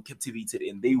in or captivated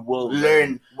in, they will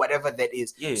learn whatever that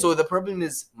is. Yeah. So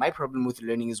my problem with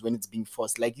learning is when it's being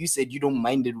forced. Like you said, you don't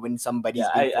mind it when somebody's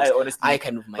being forced. I honestly, I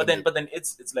kind of mind it. But then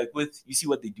it's like with, you see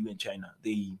what they do in China.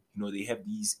 They they have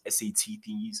these SAT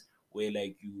things where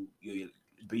like you're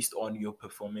based on your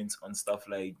performance on stuff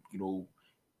like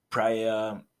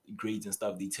prior grades and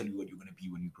stuff, they tell you what you're gonna be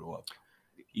when you grow up.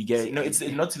 You get it? No, it's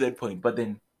not to that point. But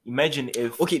then imagine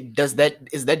if is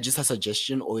that just a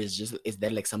suggestion, or is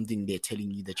that like something they're telling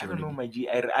you that you're I don't know, my G.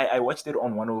 I watched it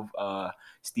on one of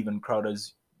Steven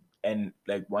Crowder's, and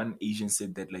like one Asian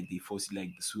said that like they foresee like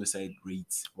the suicide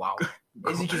rates. Wow.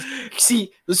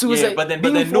 See the suicide. Yeah, but then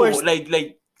no,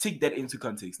 like take that into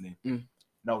context, man.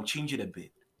 Now change it a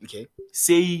bit. Okay.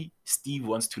 Say Steve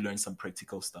wants to learn some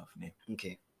practical stuff, man.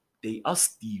 Okay. They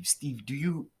ask Steve, do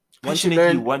you want to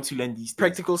learn these things?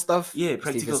 Practical stuff? Yeah,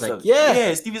 practical stuff. Like,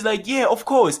 yeah. Steve is like, yeah, of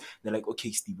course. They're like,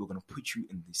 okay, Steve, we're going to put you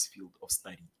in this field of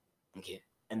study. Okay.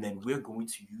 And then we're going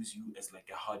to use you as like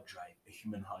a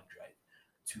human hard drive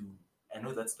to, I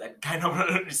know that's like kind of,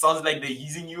 it sounds like they're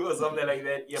using you or something like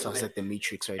that. Yeah, sounds like the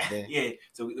Matrix right there. Yeah.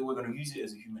 So we're going to use you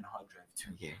as a human hard drive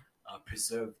to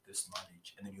preserve this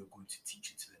knowledge, and then you're going to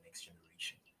teach it to the next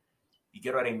generation. You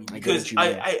get what I mean? Because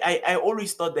I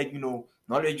always thought that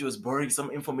knowledge was boring.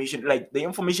 Some information, like the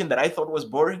information that I thought was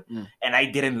boring and I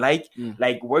didn't like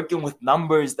working with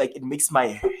numbers, like it makes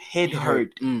my head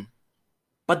hurt.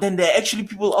 But then there are actually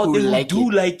people out there who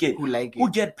do like it, who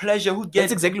get pleasure,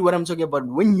 That's exactly what I'm talking about.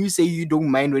 When you say you don't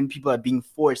mind when people are being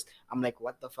forced, I'm like,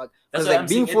 what the fuck? That's like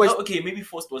being forced. Okay, maybe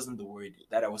forced wasn't the word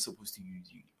that I was supposed to use.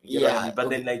 But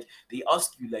then like they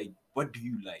ask you like, what do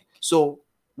you like? So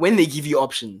when they give you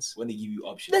options,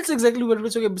 that's exactly what we're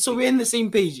talking about. So we're in the same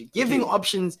page, giving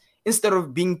options instead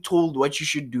of being told what you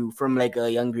should do from like a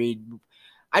young grade.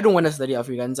 I don't want to study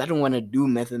Afrikaans. I don't want to do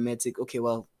mathematics. Okay,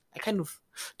 well, I kind of,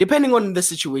 depending on the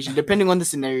situation, depending on the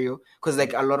scenario, because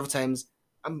like a lot of times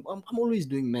I'm always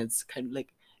doing maths, kind of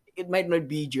like it might not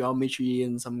be geometry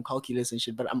and some calculus and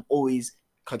shit, but I'm always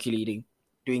calculating,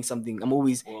 doing something. I'm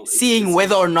always seeing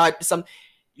whether or not some.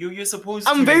 You're supposed.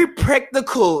 I'm very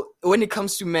practical when it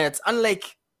comes to maths.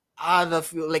 Unlike other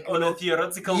like the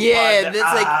theoretical part. That's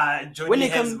like Johnny when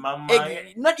it comes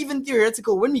not even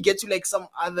theoretical. When we get to like some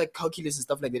other calculus and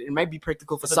stuff like that, it might be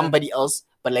practical for somebody else,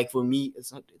 but like for me,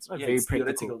 it's not very practical.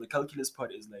 Theoretical. The calculus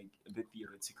part is like a bit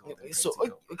theoretical.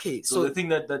 So the thing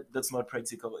that's not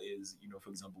practical is, for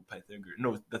example, Pythagoras.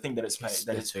 No, the thing that is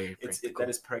practical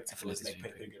is like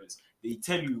Pythagoras. They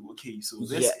tell you, okay, so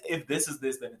this if this is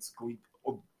this, then it's going.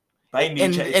 By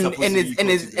nature,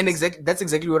 that's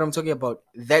exactly what I'm talking about.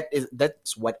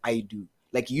 That's what I do.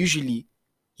 Like usually,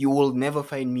 you will never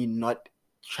find me not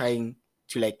trying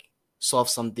to like solve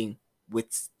something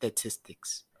with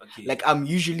statistics. Okay. Like I'm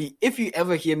usually, if you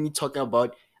ever hear me talking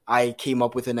about, I came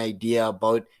up with an idea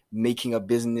about making a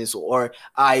business, or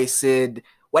I said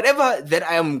whatever that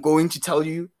I am going to tell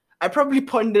you, I probably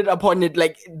pondered upon it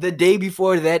like the day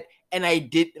before that, and I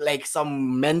did like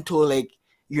some mental like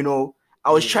I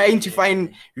was trying to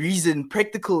find reason,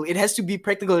 practical. It has to be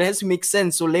practical. It has to make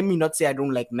sense. So let me not say I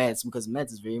don't like maths, because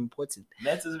maths is very important.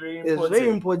 Maths is very important. It's very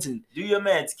important. Do your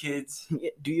maths, kids.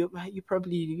 You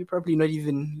probably not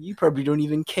even. You probably don't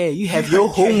even care. You have your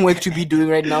homework to be doing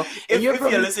right now. If you're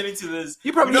listening to this,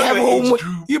 you probably have homework.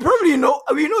 You probably know.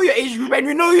 We know your age group, and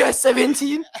we know you are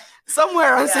 17.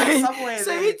 Somewhere around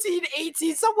 17,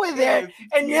 18, somewhere there, 15,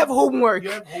 and you have homework.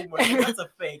 That's a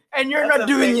fake. And you're not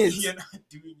doing it. You're not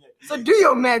doing it. So do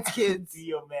your maths, kids. Do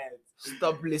your maths.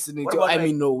 Stop listening to.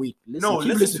 Wait.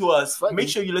 Listen to us. Make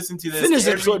sure you listen to this.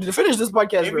 Finish this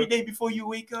podcast every day before you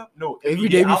wake up. No, every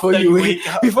day before you wake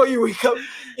up. Before you wake up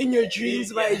in your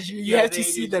dreams, you have to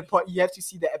see that part. You have to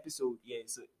see the episode. Yeah.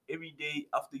 So every day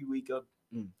after you wake up,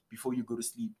 before you go to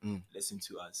sleep, listen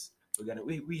to us.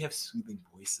 We have soothing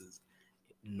voices.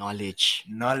 Knowledge.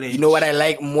 You know what I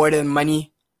like more than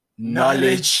money?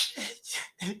 Knowledge.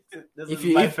 This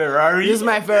is my Ferrari. This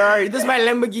is my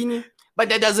Lamborghini. But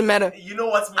that doesn't matter. You know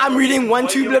what's I'm reading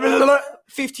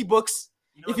 50 books.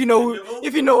 If you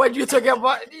know what you're talking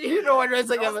about, you know what you're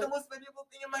talking about. What's the most valuable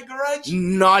thing in my garage?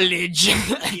 Knowledge.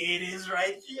 It is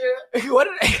right here. It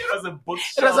was a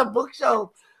bookshelf. It was a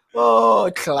bookshelf.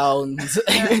 Oh, clowns.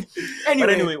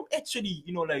 Anyway, actually,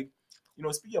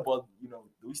 speaking about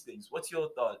those things, what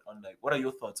are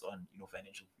your thoughts on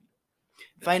financial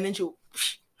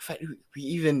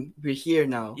freedom? We're here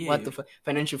now. Yeah, what the fuck?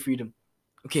 Financial freedom.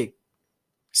 Okay,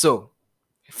 so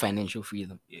financial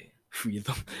freedom. Yeah,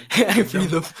 freedom.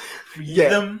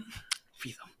 Freedom.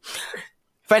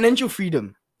 Financial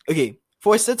freedom. Okay,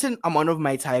 for a certain amount of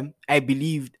my time, I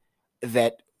believed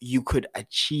that you could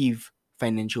achieve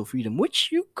financial freedom, which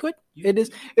you could. It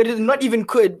is not even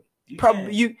could. You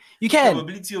can.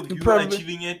 Probability of you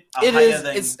achieving it.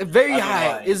 It's very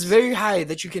high. It's very high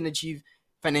that you can achieve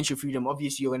financial freedom.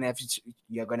 Obviously,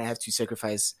 you're gonna have to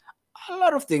sacrifice a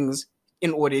lot of things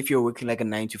in order. If you're working like a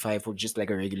 9 to 5 or just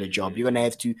like a regular job, you're gonna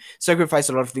have to sacrifice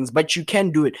a lot of things, but you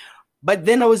can do it. But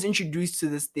then I was introduced to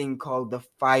this thing called the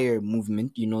FIRE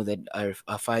movement. You know that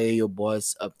fire your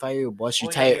boss,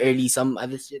 retire early, some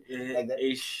other shit like that.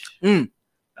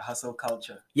 The hustle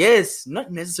culture. Yes, not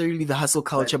necessarily the hustle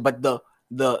culture, but the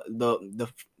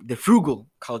frugal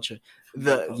culture.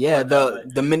 The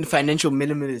financial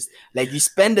minimalist. Like you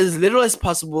spend as little as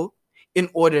possible in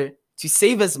order to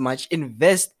save as much,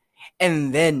 invest,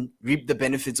 and then reap the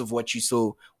benefits of what you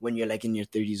sow when you're like in your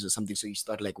 30s or something. So you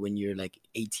start like when you're like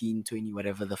 18, 20,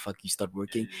 whatever the fuck, you start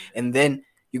working. And then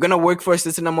you're going to work for a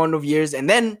certain amount of years, and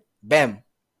then bam,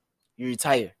 you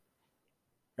retire.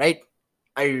 Right?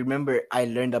 I remember I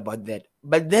learned about that.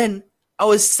 But then I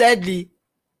was sadly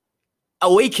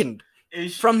awakened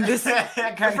from this. It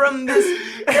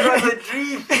was a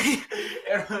dream.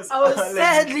 I was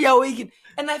sadly awakened.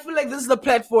 And I feel like this is the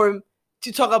platform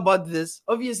to talk about this.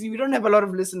 Obviously, we don't have a lot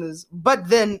of listeners, but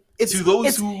then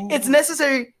it's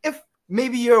necessary if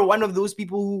maybe you're one of those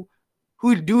people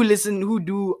who do listen,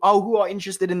 who are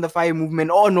interested in the FIRE movement,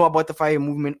 or know about the FIRE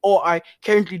movement, or are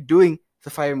currently doing the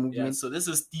FIRE movement. Yeah, so this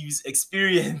is Steve's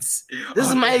experience. This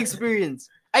is my experience.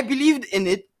 I believed in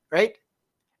it, right?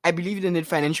 I believed in it.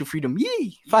 Financial freedom.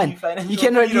 Yay, fun. You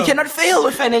cannot fail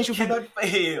with financial freedom.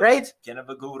 Right? You can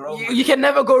never go wrong. You can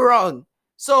never go wrong.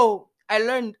 So I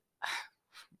learned.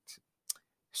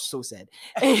 So sad.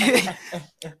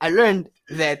 I learned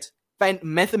that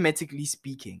mathematically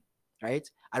speaking, right?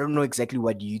 I don't know exactly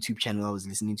what YouTube channel I was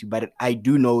listening to, but I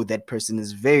do know that person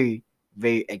is very,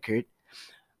 very accurate.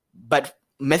 But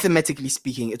mathematically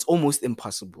speaking, it's almost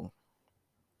impossible.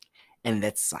 And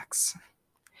that sucks.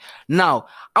 Now,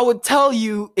 I would tell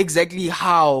you exactly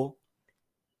how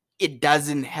it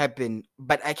doesn't happen,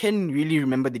 but I can't really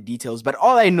remember the details. But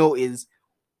all I know is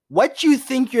what you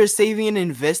think you're saving and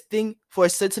investing for a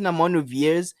certain amount of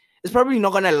years is probably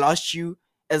not going to last you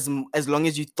as long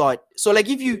as you thought. So like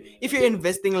if you're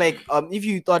investing like if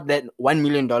you thought that $1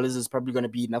 million is probably gonna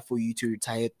be enough for you to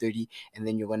retire at 30 and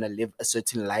then you're gonna live a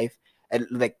certain life, and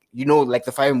like like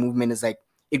the FIRE movement is like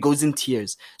it goes in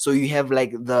tiers. So you have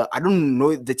like I don't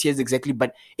know the tiers exactly,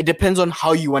 but it depends on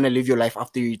how you want to live your life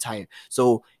after you retire.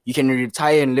 So you can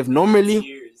retire and live normally.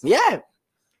 Tiers. Yeah.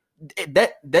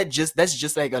 That's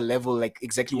just like a level, like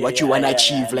exactly what you want to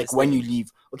achieve, like when you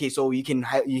leave. Okay, so you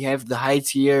have the high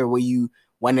tier where you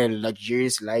want a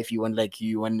luxurious life, you want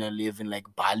to live in like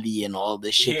Bali and all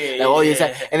this shit,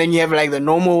 and then you have like the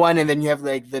normal one, and then you have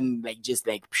like just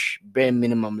like bare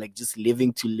minimum, like just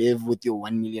living to live with your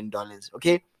 $1 million.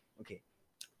 Okay.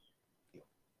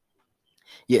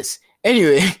 Yes.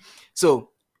 Anyway, so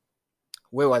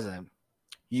where was I?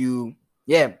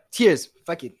 Tiers.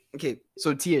 Fuck it. Okay,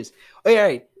 so tiers. All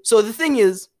right. So the thing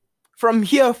is, from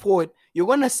here forward, you're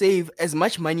gonna save as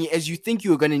much money as you think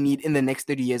you're gonna need in the next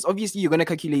 30 years. Obviously, you're gonna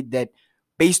calculate that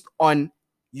based on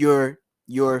your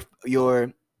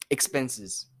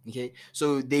expenses. Okay,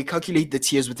 so they calculate the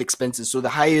tiers with expenses. So the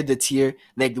higher the tier,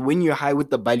 like when you're high with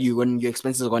the value, when your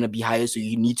expenses are gonna be higher, so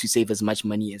you need to save as much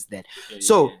money as that.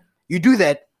 You do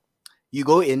that. You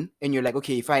go in and you're like,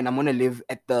 okay, fine, I'm gonna live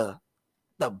at the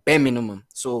bare minimum.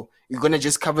 So you're gonna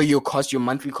just cover your cost, your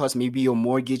monthly cost, maybe your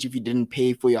mortgage if you didn't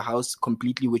pay for your house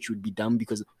completely, which would be dumb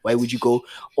because why would you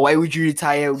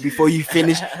retire before you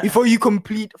finish, before you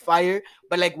complete FIRE?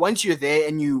 But like once you're there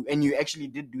and you actually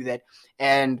did do that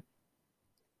and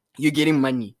you're getting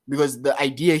money, because the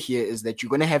idea here is that you're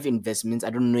gonna have investments. I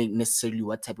don't know necessarily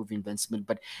what type of investment,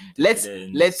 but let's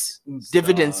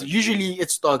dividends. Stocks. Usually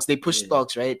it's stocks. They push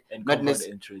stocks, right? And not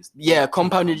necessarily interest. Yeah,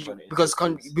 compounded because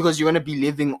you're gonna be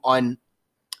living on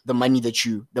the money that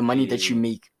you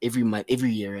make every month,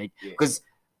 every year, right? Because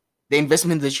the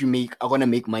investment that you make are gonna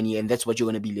make money, and that's what you're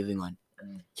gonna be living on.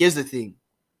 Here's the thing.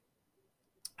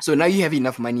 So now you have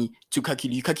enough money to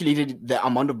calculate. You calculated the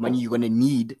amount of money you're gonna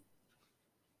need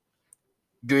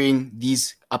during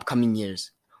these upcoming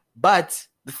years. But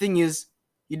the thing is,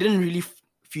 you didn't really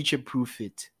future-proof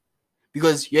it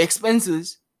because your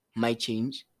expenses might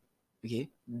change.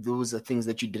 Okay, those are things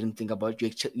that you didn't think about.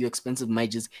 Your expenses might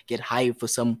just get higher for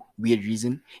some weird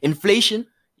reason. Inflation.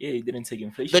 Yeah, you didn't take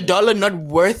inflation. The dollar not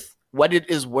worth what it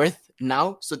is worth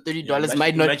now, so $30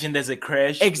 might not. Imagine there's a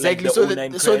crash. Exactly.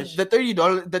 Like the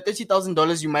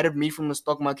 $30,000 you might have made from the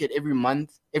stock market every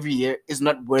month, every year is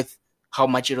not worth how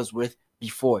much it was worth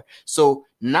before. So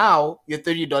now your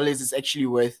 $30 is actually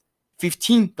worth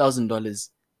 $15,000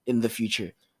 in the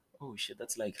future. Oh shit,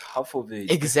 that's like half of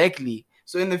it. Exactly.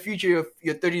 So in the future,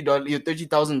 your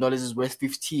 $30,000 is worth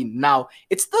 15. Now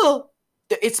it's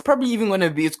probably even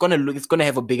it's gonna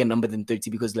have a bigger number than 30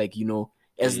 because as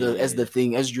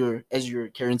your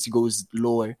currency goes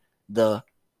lower, I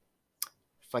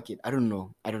don't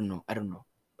know.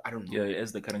 Yeah,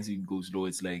 as the currency goes low,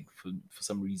 it's like for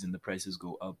some reason the prices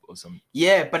go up or something.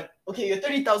 Yeah, but okay, your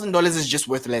 $30,000 is just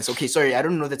worth less. Okay, sorry, I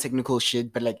don't know the technical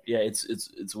shit, but like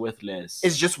it's worth less.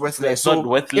 It's just worth less. It's not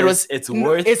worth less. It's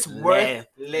worth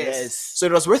less. So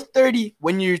it was worth 30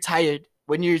 when you retired.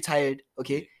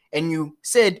 Okay, and you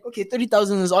said, okay,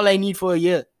 30,000 is all I need for a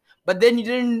year. But then you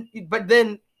didn't. But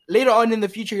then later on in the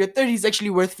future, your 30 is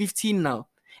actually worth 15 now.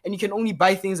 And you can only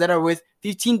buy things that are worth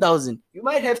 15,000. You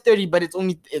might have 30, but it's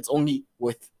only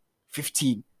worth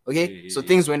 15. Okay, so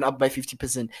things went up by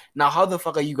 50%. Now, how the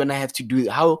fuck are you gonna have to do?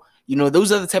 How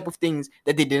those are the type of things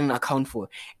that they didn't account for.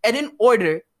 And in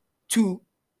order to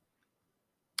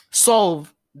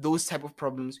solve those type of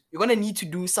problems, you're gonna need to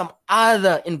do some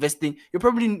other investing. You're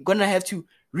probably gonna have to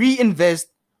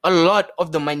reinvest a lot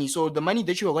of the money. So the money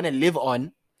that you are gonna live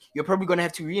on, you're probably going to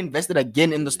have to reinvest it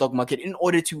again in the stock market in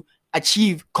order to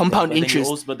achieve compound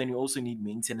interest. But then you also need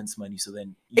maintenance money. So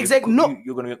then you're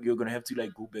gonna have to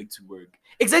like go back to work.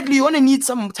 Exactly, you're gonna need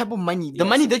some type of money. The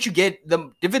money that you get,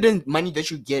 the dividend money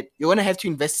that you get, you're gonna have to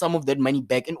invest some of that money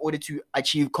back in order to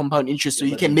achieve compound interest. So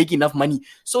you can make enough money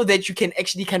so that you can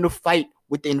actually kind of fight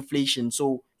with the inflation.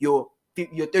 So your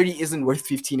 30 isn't worth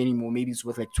 15 anymore. Maybe it's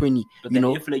worth like 20. But then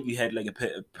if like you had like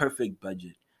a perfect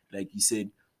budget, like you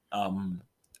said,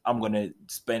 I'm gonna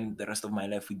spend the rest of my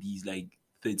life with these like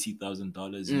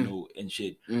 $30,000, and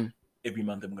shit. Every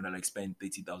month I'm gonna like spend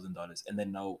 $30,000, and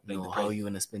then now like how are you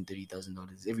gonna spend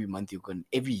 $30,000 every month?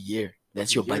 Every year.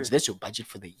 That's your budget. That's your budget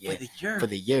for the year. For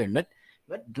the year, not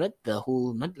the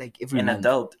whole, not like every month.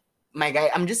 Adult. My guy,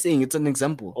 I'm just saying it's an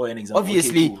example. Oh, an example.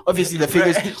 Obviously, okay, cool. Obviously the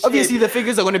figures. Obviously the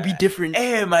figures are gonna be different.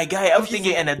 Hey, my guy, I'm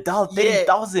thinking an adult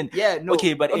 30,000. Yeah, no.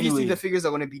 Okay, but obviously anyway, the figures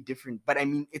are gonna be different. But I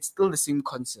mean, it's still the same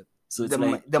concept. So it's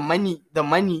the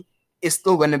money is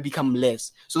still gonna become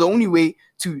less. So the only way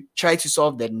to try to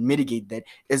solve that, mitigate that,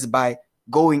 is by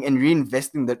going and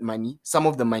reinvesting that money, some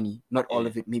of the money, not all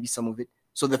of it, maybe some of it.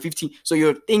 So the 15, so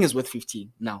your thing is worth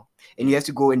 15 now, and you have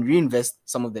to go and reinvest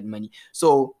some of that money.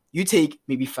 So you take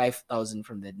maybe 5,000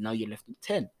 from that. Now you're left with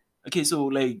 10. Okay, so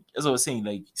like as I was saying,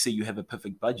 like say you have a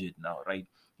perfect budget now, right?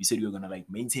 You said you're gonna like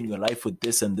maintain your life with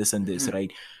this and this and this,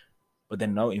 right? But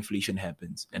then now inflation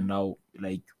happens, and now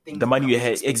like things the money you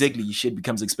had exactly shit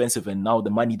becomes expensive, and now the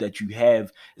money that you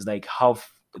have is like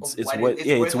half. It's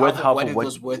worth half of what it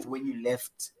was worth when you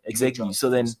left. Exactly. So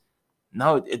then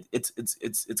now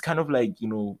it's kind of like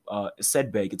a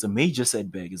setback. It's a major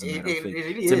setback, as a matter of fact.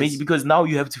 It really is. Because now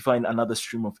you have to find another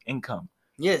stream of income.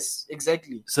 Yes,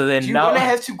 exactly. So then you're now gonna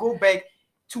have to go back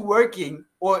to working,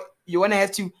 or you wanna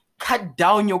have to cut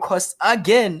down your costs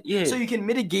again, so you can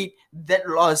mitigate that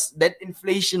loss, that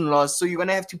inflation loss. So you're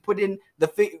gonna have to put in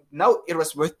now it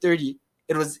was worth 30.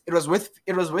 It was worth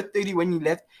 30 when you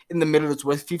left. In the middle, it's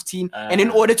worth 15. And in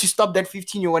order to stop that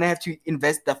 15, you're gonna have to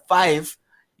invest the 5.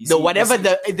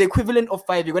 The equivalent of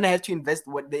 5, you're gonna have to invest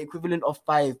the equivalent of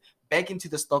 5 back into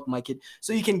the stock market,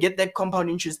 so you can get that compound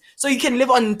interest, so you can live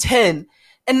on 10.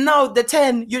 And now the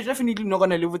 10, you're definitely not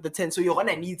gonna live with the 10, so you're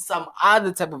gonna need some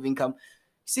other type of income.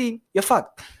 See, you're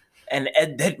fucked. And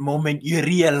at that moment, you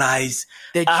realize,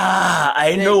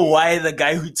 I know why the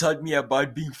guy who taught me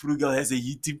about being frugal has a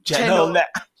YouTube channel.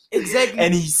 Exactly.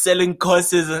 And he's selling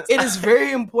courses. It is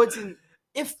very important.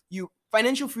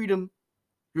 Financial freedom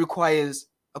requires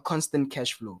a constant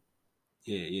cash flow.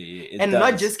 Yeah. And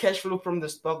not just cash flow from the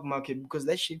stock market, because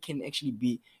that shit can actually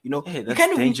be,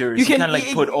 that's dangerous. You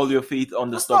can't put all your faith on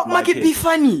the stock market. Be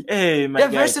funny. Hey, my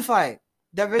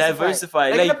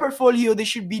Diversify. Like in a portfolio, there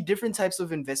should be different types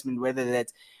of investment, whether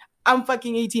that's I'm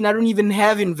fucking 18, I don't even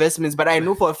have investments, but I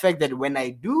know for a fact that when I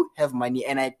do have money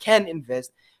and I can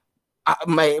invest,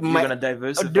 you're gonna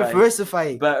diversify.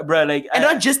 Diversify. But bro, like, and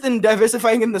not just in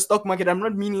diversifying in the stock market. I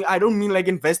don't mean like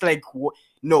invest like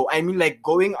no, I mean like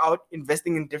going out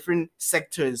investing in different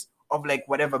sectors of like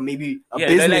whatever, maybe a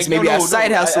business, maybe a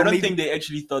side hustle. I don't think they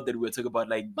actually thought that we were talking about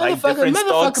like buying different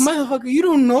stocks. Motherfucker, you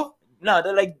don't know. No,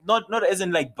 they're like not as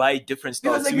in like buy different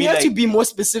stocks. Because like we have to be more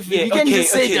specific. You can't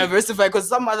just say diversify, because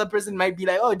some other person might be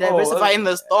like, diversify in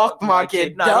the stock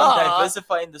market. No, not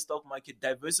diversify in the stock market.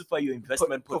 Diversify your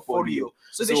investment portfolio.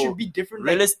 So there should be different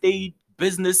real estate,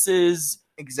 businesses,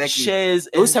 exactly, shares,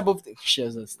 those type of things.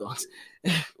 Shares and stocks.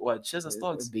 What shares and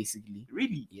stocks? Basically.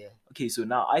 Really? Yeah. Okay, so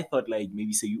now I thought like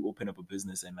maybe say you open up a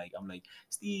business and like I'm like,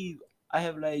 Steve, I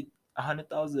have like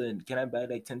 100,000. Can I buy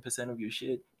like 10% of your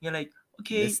shit? You're like,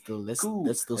 okay, cool. That's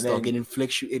still stock, and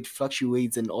it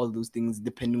fluctuates and all those things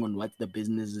depending on what the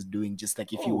business is doing. Just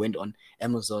like if you went on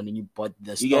Amazon and you bought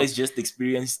the stock. You guys just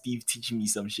experienced Steve teaching me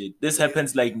some shit. This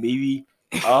happens like maybe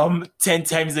 10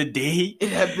 times a day. It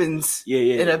happens.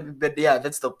 Yeah. But yeah,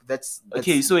 that's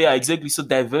okay. So yeah, exactly. So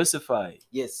diversify.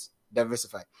 Yes,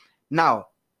 diversify. Now,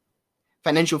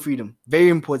 financial freedom, very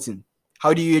important.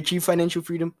 How do you achieve financial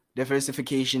freedom?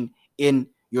 Diversification in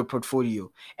your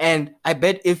portfolio. And I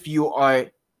bet if you are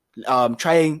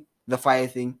trying the FIRE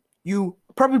thing, you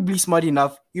probably smart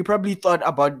enough. You probably thought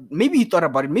about it. Maybe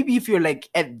if you're like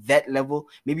at that level,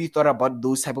 maybe you thought about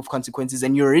those type of consequences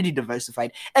and you're already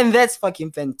diversified. And that's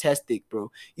fucking fantastic,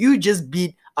 bro. You just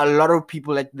beat a lot of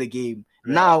people at the game.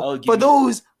 Right. Now, for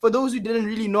those who didn't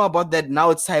really know about that, now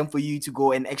it's time for you to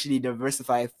go and actually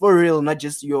diversify for real, not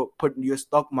just your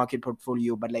stock market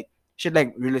portfolio, but like shit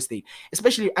like real estate.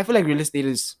 Especially, I feel like real estate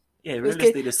is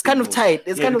kind of tight.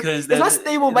 It's kind of it's not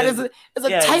stable, but it's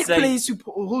a tight place to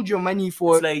hold your money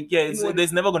for. It's like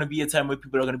there's never gonna be a time where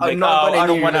people are gonna be like, I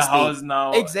don't want a house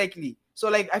now. Exactly. So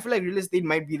like I feel like real estate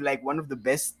might be like one of the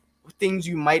best things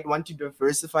you might want to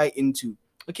diversify into.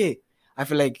 Okay, I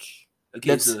feel like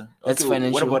that's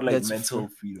financial. What about like mental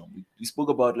freedom? We spoke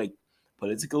about like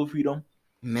political freedom,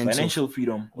 financial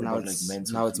freedom. What about like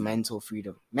mental? Now it's mental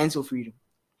freedom. Mental freedom.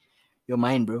 Your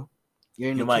mind, bro.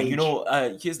 You're in your mind.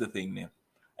 Cage. Here's the thing, man.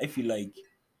 I feel like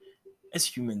as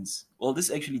humans, well, this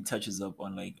actually touches up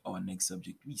on like our next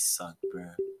subject. We suck, bro.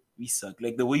 We suck.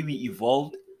 Like the way we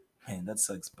evolved, man, that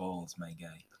sucks balls, my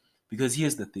guy. Because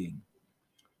here's the thing.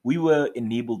 We were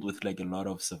enabled with like a lot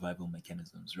of survival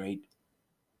mechanisms, right?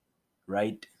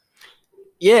 Right?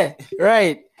 Yeah,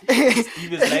 right.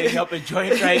 Steve is lighting up a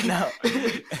joint right now.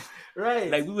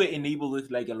 Right. Like we were enabled with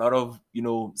like a lot of,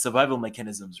 survival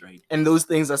mechanisms, right? And those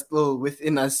things are still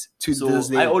within us to this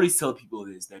day. I always tell people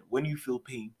this, that when you feel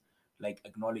pain, like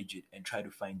acknowledge it and try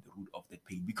to find the root of that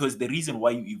pain. Because the reason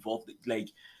why you evolved, like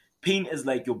pain is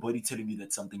like your body telling you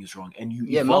that something is wrong. And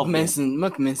you Mark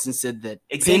Manson said that.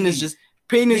 Exactly.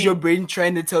 Pain is your brain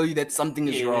trying to tell you that something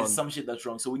is wrong. There's some shit that's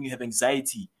wrong. So when you have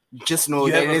anxiety, just know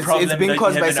that it's been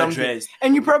caused by something.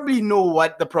 And you probably know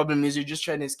what the problem is. You're just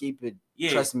trying to escape it.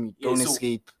 Yeah, trust me, don't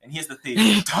escape. And here's the thing.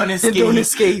 Don't escape. Don't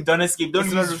escape. Don't escape.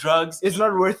 Don't use drugs. It's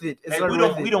not worth it. It's not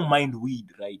worth it. We don't mind weed,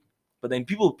 right? But then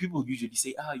people usually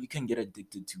say, you can get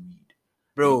addicted to weed.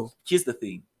 Bro, here's the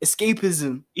thing.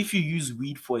 Escapism. If you use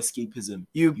weed for escapism,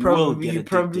 you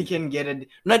probably can get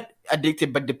not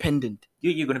addicted but dependent.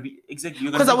 You're gonna be exactly.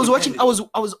 Because I was watching. I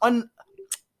was on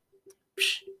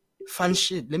fun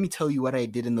shit. Let me tell you what I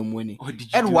did in the morning.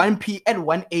 At 1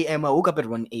 a.m. I woke up at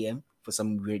 1 a.m. for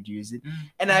some weird reason,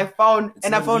 and I found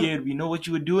weird. We know what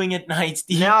you were doing at night,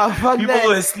 Steve. Nah, fuck people that.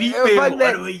 Were sleeping. Fuck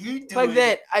that. What were you doing? Fuck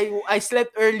that. I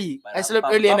slept early.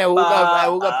 And I woke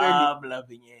up early. I'm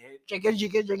loving it. Check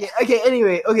it. Okay,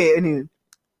 anyway.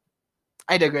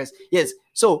 I digress. Yes.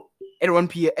 So at 1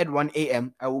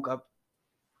 a.m. I woke up,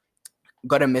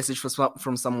 got a message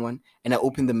from someone, and I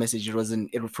opened the message. It was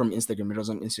from Instagram. It was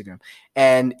on Instagram,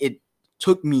 and it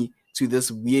took me to this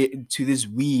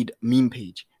weed meme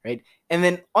page, right? And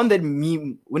then on that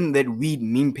weed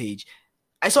meme page,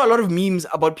 I saw a lot of memes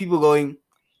about people going,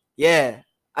 "Yeah,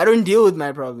 I don't deal with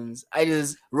my problems. I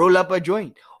just roll up a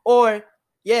joint," or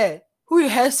 "Yeah, who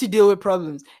has to deal with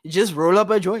problems? Just roll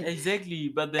up a joint." Exactly,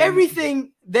 but then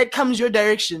everything that comes your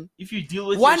direction. If you deal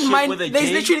with your shit with a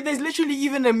there's literally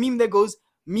even a meme that goes,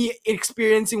 "Me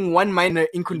experiencing one minor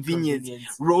inconvenience.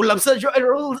 Rolls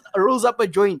up a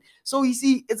joint." So you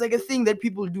see, it's like a thing that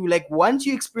people do. Like once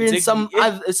you experience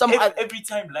every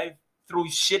time life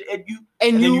throws shit at you,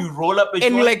 and then you roll up a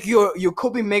joint, and like your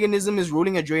coping mechanism is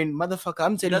rolling a joint, motherfucker.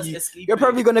 I'm telling you, you're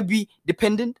probably gonna be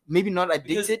dependent, maybe not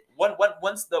addicted.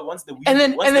 Once the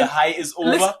high is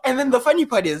over, and then the funny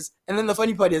part is,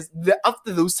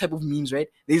 after those type of memes, right?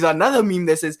 There's another meme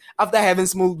that says, "After I haven't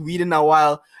smoked weed in a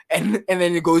while," and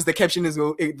then it goes. The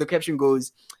caption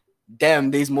goes,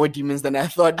 "Damn, there's more demons than I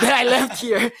thought that I left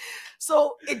here."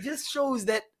 So it just shows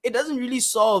that it doesn't really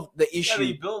solve the issue. Yeah,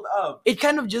 they build up. It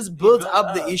kind of just builds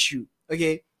up the issue.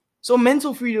 Okay. So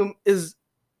mental freedom is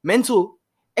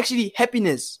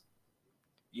happiness.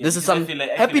 Yeah, this is something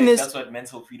happiness. That's what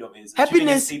mental freedom is.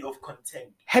 Happiness, a state of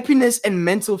content. Happiness and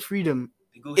mental freedom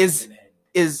is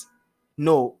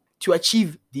to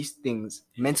achieve these things.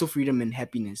 Mental freedom and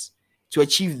happiness. To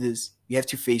achieve this, you have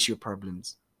to face your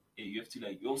problems. You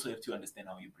also have to understand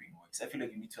how your brain works. I feel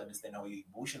like you need to understand how your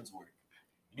emotions work.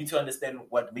 You need to understand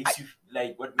what makes you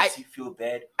feel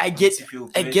bad. I get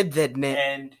that, man.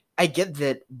 And I get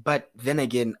that, but then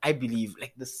again, I believe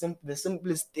like the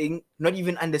simplest thing, not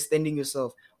even understanding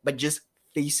yourself, but just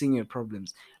facing your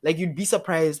problems. Like you'd be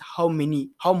surprised how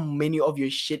many of your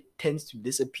shit tends to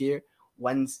disappear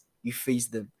once you face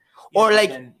them. Yeah, or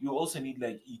like you also need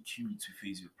like EQ to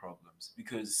face your problems,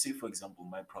 because say for example,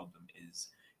 my problem is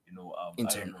internal.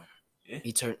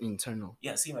 Internal.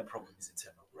 Yeah, see, my problem is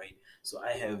internal, right? So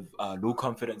I have low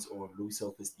confidence or low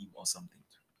self-esteem or something.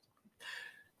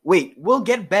 Wait, we'll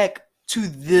get back to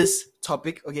this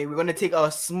topic. Okay, we're gonna take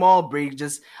a small break,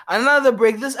 just another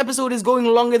break. This episode is going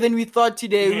longer than we thought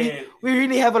today. Yeah. We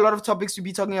really have a lot of topics to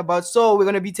be talking about, so we're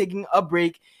gonna be taking a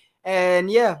break.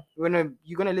 And yeah, you're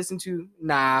gonna listen to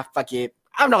fuck it.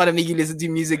 I'm not gonna make you listen to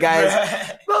music, guys.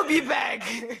 We'll be back.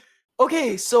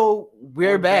 Okay, so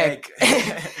we're back.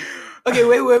 Okay,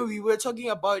 wait. We were talking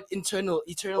about internal.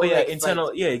 Oh yeah, internal.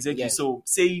 Fight. Yeah, exactly. Yeah. So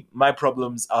say my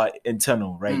problems are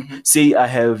internal, right? Mm-hmm. Say I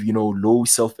have low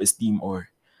self-esteem, or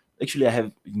actually I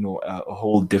have a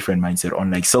whole different mindset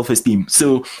on like self-esteem.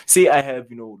 So say I have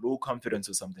low confidence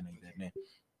or something like that, man.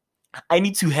 I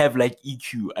need to have like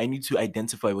EQ. I need to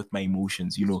identify with my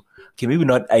emotions, Okay, maybe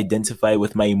not identify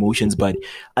with my emotions, but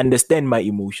understand my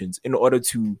emotions in order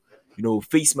to,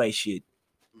 face my shit.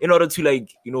 In order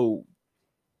to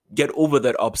get over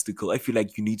that obstacle. I feel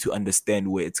like you need to understand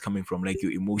where it's coming from, like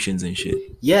your emotions and shit.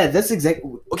 Yeah, that's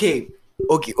exactly okay.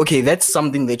 That's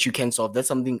something that you can solve. That's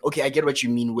something. Okay, I get what you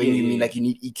mean when you mean like you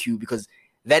need EQ, because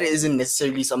that isn't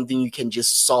necessarily something you can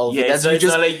just solve. Yeah,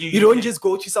 you don't just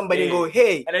go to somebody and go,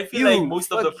 "Hey." And I feel like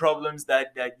most of the problems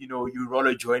that you roll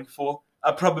a joint for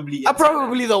are probably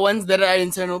the ones that are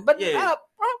internal. But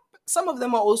some of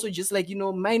them are also just like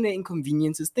minor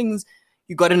inconveniences, things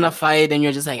you got in a fight and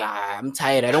you're just like, I'm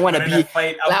tired. I don't want to be.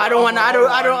 I don't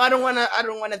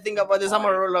want to think about this. I'm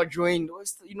a roll a joint.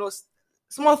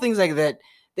 Small things like that.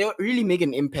 They really make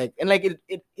an impact, and like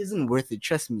it isn't worth it.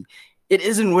 Trust me. It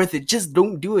isn't worth it. Just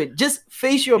don't do it. Just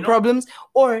face your problems,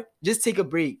 or just take a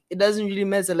break. It doesn't really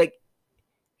matter. Like,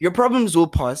 your problems will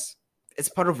pass. It's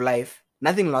part of life.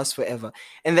 Nothing lasts forever.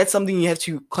 And that's something you have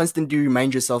to constantly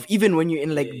remind yourself, even when you're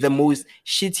in like the most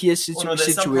shittiest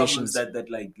situations. Some problems that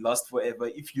like last forever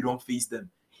if you don't face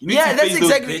them. That's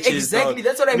exactly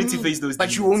that's what I mean. To face those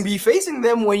but you won't be facing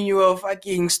them when you're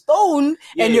fucking stoned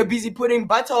and you're busy putting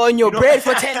butter on your bread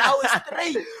for 10 hours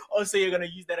straight. Also, you're gonna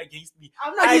use that against me.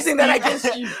 I'm not using that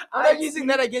against you. I'm not using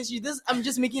that against you. I'm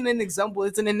just making an example.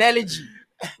 It's an analogy.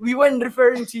 We weren't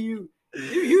referring to you.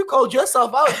 You called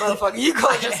yourself out, motherfucker. You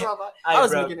called yourself out. I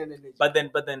was making an analogy. But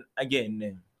then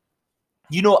again,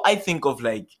 I think of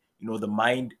like, the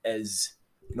mind as,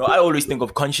 I always think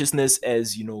of consciousness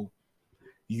as, you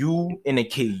in a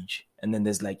cage, and then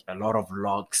there's like a lot of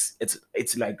locks.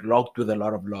 It's like locked with a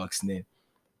lot of locks, and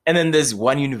then there's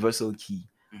one universal key.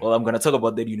 Well, I'm gonna talk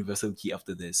about that universal key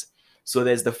after this. So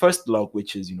there's the first lock,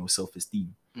 which is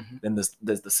self-esteem. Mm-hmm. Then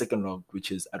there's the second lock,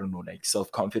 which is like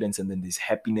self-confidence, and then there's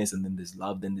happiness, and then there's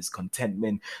love, then there's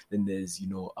contentment, then there's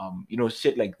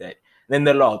shit like that. And then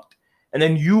they're locked, and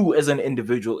then you as an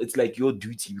individual, it's like your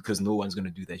duty, because no one's gonna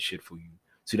do that shit for you,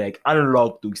 to like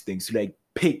unlock those things, to like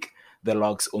pick the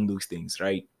locks on those things,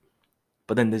 right?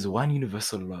 But then there's one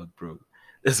universal lock, bro.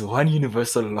 There's one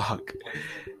universal lock.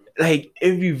 Like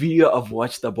every video I've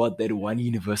watched about that one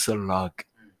universal lock,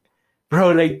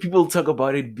 bro, like people talk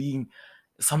about it being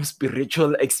some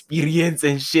spiritual experience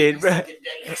and shit, bro.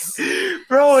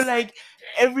 Bro, like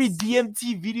every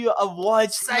DMT video I've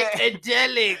watched,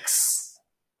 psychedelics.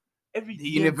 The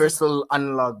universal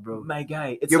unlock, bro. My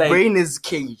guy, it's your brain is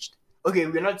caged. Okay,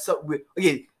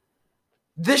 okay.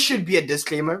 This should be a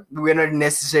disclaimer. We're not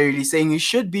necessarily saying you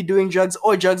should be doing drugs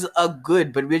or drugs are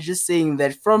good, but we're just saying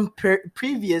that from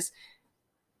previous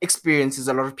experiences,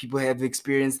 a lot of people have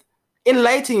experienced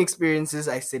enlightening experiences.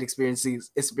 I said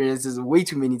experiences way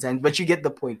too many times, but you get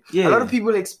the point. Yeah. A lot of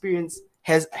people have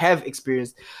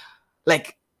experienced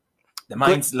like the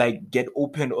minds like get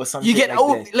open or something. You get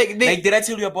open. Like did I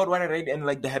tell you about what I read and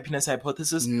like the happiness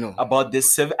hypothesis? No. About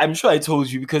this service. I'm sure I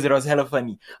told you because it was hella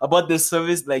funny. About this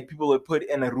service, like people were put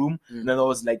in a room and then there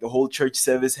was like the whole church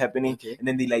service happening, and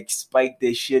then they like spiked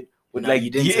their shit with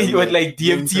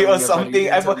DMT or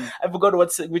something. I forgot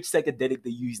which psychedelic they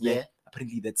used. Yeah.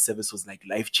 Apparently that service was like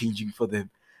life changing for them.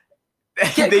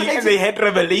 They had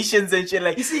revelations and shit.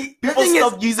 Like, you see, people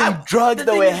stopped using drugs.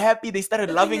 They were happy. They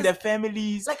started loving their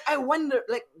families. Like, I wonder,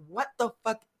 like, what the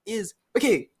fuck is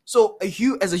okay? So,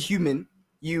 as a human,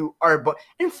 you are born.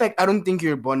 In fact, I don't think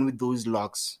you're born with those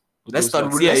locks. Let's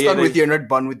start with you're not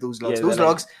born with those locks. Those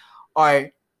locks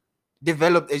are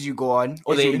developed as you go on.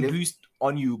 Or they're induced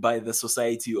on you by the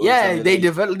society. Or they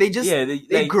develop. They just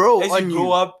they grow as on you.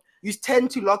 Grow up. You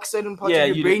tend to lock certain parts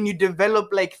of your brain. You develop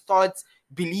like thoughts,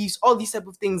 beliefs, all these type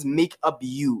of things make up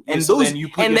you, and so then you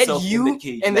put yourself in the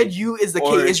cage, and that you is the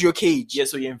cage, is your cage. Yeah,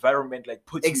 so your environment like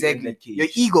puts you in that cage. Your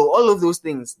ego, all of those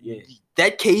things. Yeah,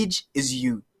 that cage is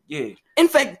you. Yeah. In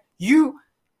fact, you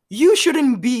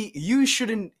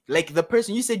shouldn't like the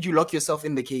person you said you lock yourself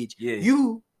in the cage. Yeah.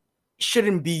 You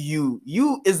shouldn't be you.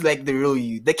 You is like the real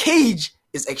you. The cage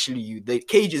is actually you. The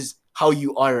cage is how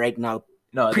you are right now.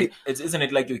 No, isn't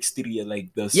it like your exterior,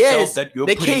 like the self that you're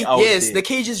putting out Yes, there? The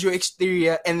cage is your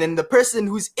exterior, and then the person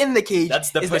who's in the cage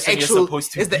is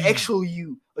the actual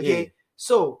you. Okay, yeah.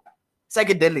 So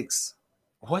psychedelics.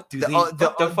 What do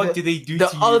the fuck do they do?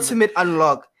 The ultimate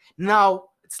unlock. Now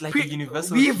it's like a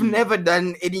universal. We've never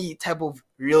done any type of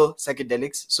real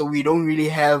psychedelics, so we don't really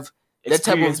have that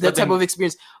type of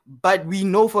experience. But we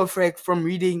know for a fact from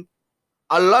reading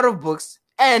a lot of books.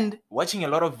 And watching a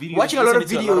lot of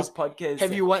videos, podcasts.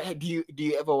 Do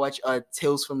you ever watch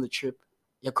Tales from the Trip?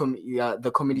 The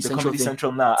Comedy Central. Comedy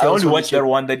Central now. I only watched that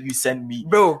one that you sent me,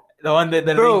 bro. The one that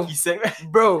link you sent,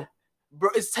 bro.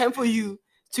 It's time for you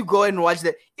to go and watch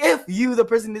that. If you, the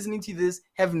person listening to this,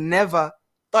 have never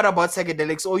thought about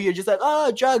psychedelics, or you're just like,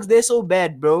 drugs, they're so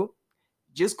bad, bro.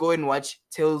 Just go and watch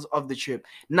Tales of the Trip.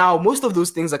 Now, most of those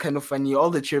things are kind of funny.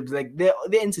 All the trips, like they're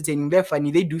entertaining, they're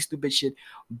funny, they do stupid shit,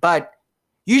 but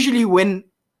usually when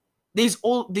there's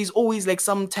always like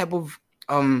some type of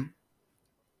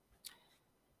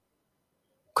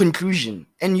conclusion,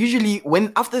 and usually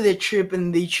when after they trip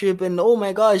and oh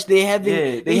my gosh, they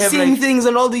seeing things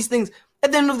and all these things,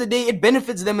 at the end of the day it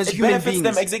benefits them as human beings.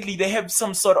 Exactly. They have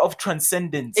some sort of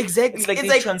transcendence. Exactly.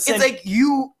 It's like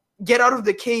you get out of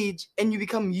the cage and you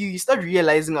become you start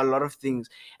realizing a lot of things.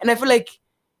 And I feel like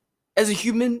as a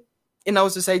human in our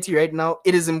society right now,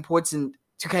 it is important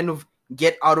to kind of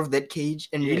get out of that cage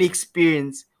and really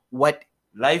experience what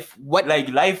life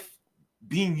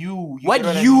being you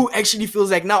actually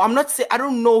feels like. Now, I'm not saying, I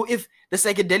don't know if the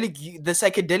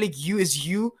psychedelic you is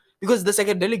you, because the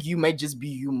psychedelic you might just be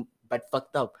you but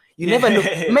fucked up. You never know.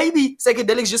 Maybe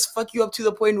psychedelics just fuck you up to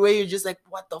the point where you're just like,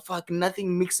 what the fuck?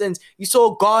 Nothing makes sense. You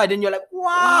saw God and you're like,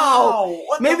 wow.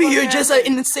 Maybe you're just an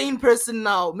insane person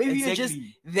now. Maybe you're just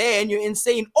there and you're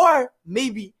insane. Or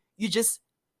maybe you just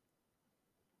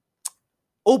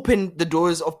open the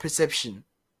doors of perception.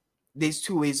 There's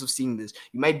two ways of seeing this.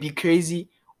 You might be crazy,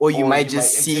 or you might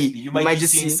just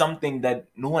see something that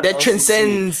no one that else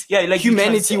transcends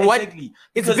humanity.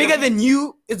 It's bigger than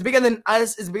you. It's bigger than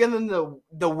us. It's bigger than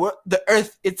the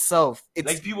earth itself. It's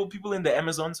like people in the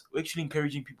Amazons were actually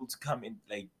encouraging people to come and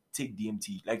like take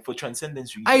DMT, like for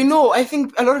transcendence reasons. I know. I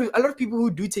think a lot of people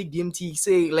who do take DMT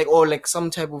say like, or like some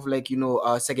type of like,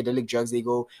 psychedelic drugs. They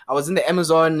go, I was in the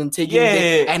Amazon and taking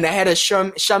and I had a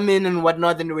shaman and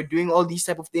whatnot, and they were doing all these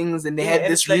type of things, and they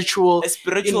had this ritual, a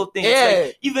spiritual thing. It's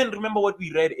like, even remember what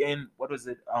we read in what was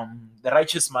it? The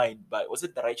Righteous Mind. But was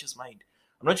it The Righteous Mind?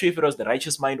 I'm not sure if it was The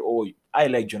Righteous Mind or I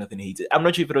like Jonathan Haidt. I'm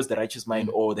not sure if it was The Righteous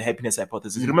Mind or The Happiness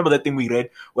Hypothesis. Remember that thing we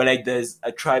read where like there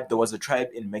was a tribe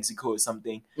in Mexico or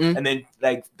something, and then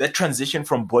like that transition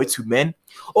from boy to men.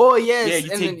 Oh yes, yeah,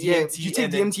 you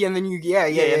take DMT, and then you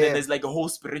and then there's like a whole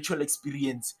spiritual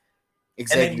experience.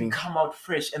 Exactly. And then you come out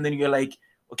fresh, and then you're like,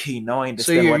 okay, now I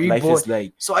understand what life is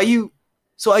like. So are you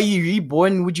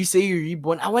reborn? Would you say you're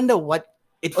reborn? I wonder what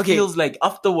it feels like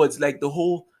afterwards, like the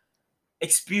whole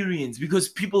experience, because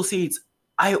people say it's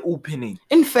eye-opening.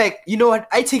 In fact, you know what?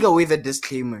 I take away the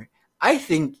disclaimer. I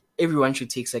think everyone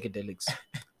should take psychedelics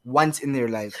once in their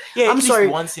life. Yeah, I'm sorry.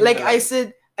 Like I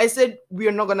said we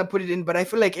are not gonna put it in, but I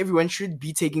feel like everyone should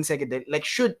be taking psychedelic. Like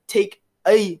should take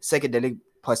a psychedelic,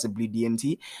 possibly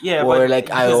DMT, or like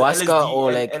ayahuasca, LSD,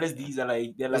 or like LSDs are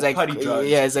like party drugs.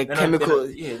 Yeah, it's like chemical.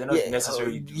 They're not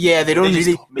necessary. Yeah, they don't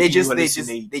really. They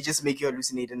just make you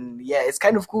hallucinate, and yeah, it's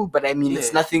kind of cool. But I mean,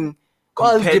 it's nothing.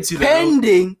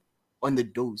 Depending on the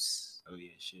dose. Oh yeah,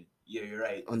 shit. Yeah, you're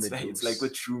right. It's like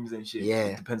with shrooms and shit. Yeah,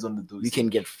 it depends on the dose. We can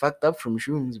get fucked up from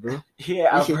shrooms, bro. Yeah,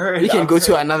 I've heard. We can go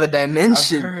to another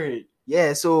dimension. I've heard.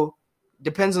 Yeah, so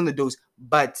depends on the dose.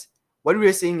 But what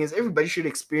we're saying is everybody should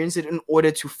experience it in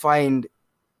order to find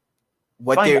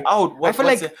what they're out.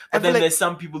 There's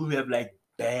some people who have like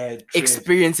bad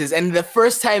experiences, and the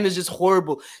first time is just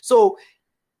horrible. So,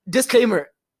 disclaimer.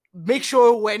 Make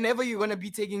sure whenever you're gonna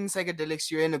be taking psychedelics,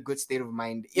 you're in a good state of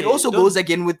mind. It also goes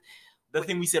again with the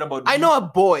thing we said about. I know a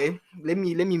boy. Let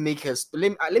me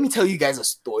tell you guys a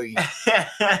story.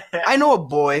 I know a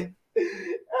boy,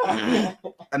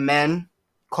 a man.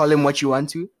 Call him what you want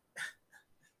to.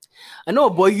 I know a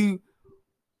boy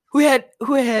who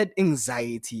had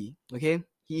anxiety. Okay,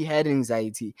 he had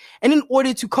anxiety, and in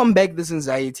order to combat this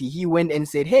anxiety, he went and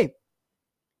said, "Hey,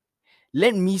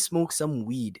 let me smoke some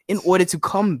weed in order to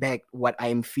combat what I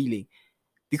am feeling."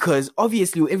 Because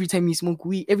obviously every time he smoked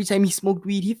weed,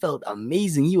 he felt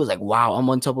amazing. He was like, wow, I'm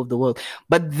on top of the world.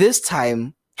 But this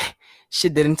time,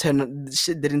 shit didn't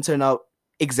turn out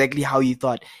exactly how he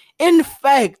thought. In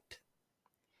fact,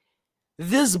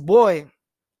 this boy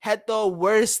had the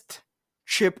worst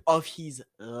trip of his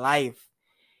life.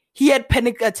 He had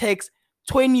panic attacks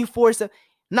 24/7.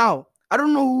 Now, I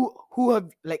don't know who have,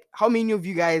 like, how many of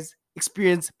you guys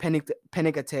experience panic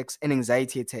attacks and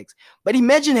anxiety attacks, but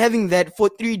imagine having that for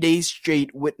 3 days straight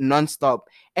with nonstop,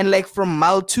 and like from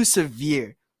mild to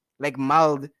severe.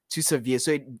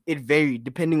 So it varied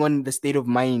depending on the state of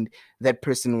mind that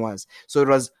person was. So it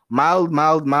was mild,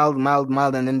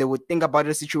 and then they would think about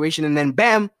the situation, and then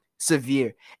bam,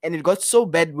 severe. And it got so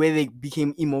bad where they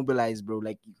became immobilized, bro.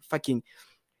 Like fucking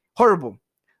horrible.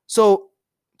 So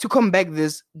to combat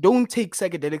this, don't take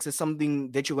psychedelics as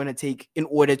something that you're gonna take in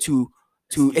order to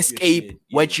escape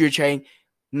what you're trying.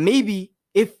 Maybe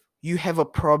if you have a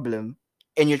problem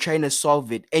and you're trying to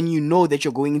solve it, and you know that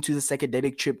you're going into the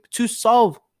psychedelic trip to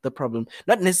solve the problem,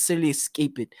 not necessarily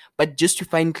escape it, but just to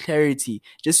find clarity,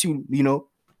 just to,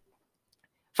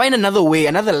 find another way,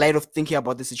 another light of thinking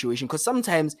about the situation. Because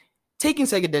sometimes taking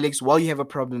psychedelics while you have a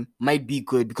problem might be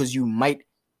good, because you might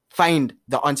find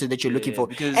the answer that you're looking for.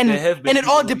 Because and it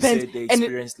all depends. And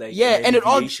it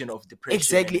all of depression.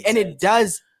 Exactly, and it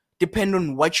does depend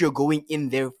on what you're going in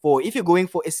there for. If you're going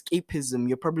for escapism,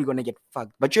 you're probably gonna get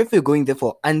fucked. But if you're going there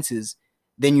for answers,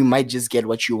 then you might just get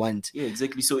what you want. Yeah,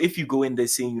 exactly. So if you go in there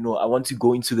saying, I want to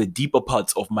go into the deeper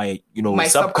parts of my, my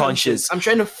subconscious. I'm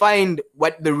trying to find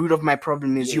what the root of my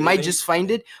problem is. You might just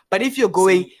find it. But if you're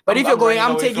going,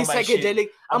 I'm taking psychedelic.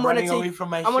 I'm gonna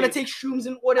take shrooms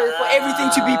in order for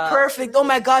everything to be perfect. Oh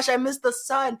my gosh, I missed the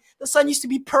sun. The sun used to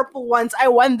be purple once. I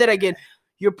want that again.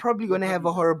 You're probably gonna have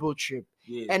a horrible trip.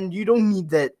 Yeah. And you don't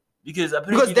need that. Because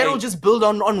that will just build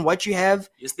on what you have.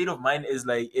 Your state of mind is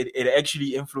like it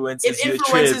actually influences your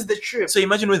trip. The trip. So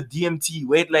imagine with DMT,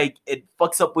 where it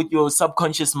fucks up with your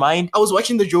subconscious mind. I was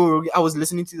watching I was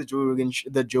listening to the Joe Rogan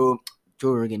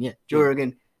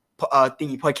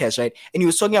thingy podcast, right? And he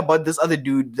was talking about this other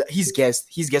dude. His guest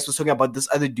was talking about this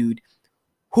other dude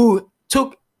who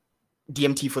took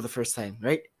DMT for the first time,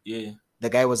 right? Yeah. The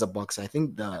guy was a boxer. I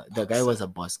think the guy was a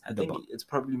boss. I think it's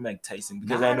probably Mike Tyson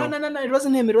because I know. No. It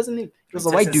wasn't him. It was a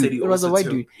white dude. It was a white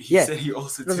dude. He said he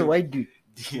also. It was a white dude.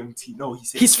 DMT. No, he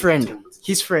said his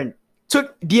friend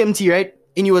took DMT, right?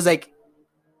 And he was like,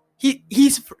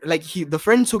 the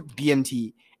friend took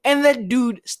DMT, and that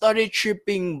dude started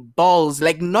tripping balls,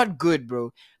 like not good,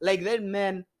 bro. Like that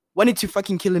man wanted to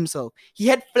fucking kill himself. He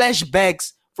had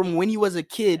flashbacks from when he was a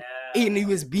kid. And he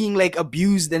was being like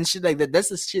abused and shit like that. That's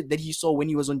the shit that he saw when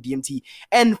he was on DMT.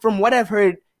 And from what I've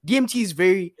heard, DMT is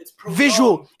very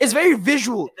visual. It's very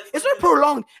visual. It's not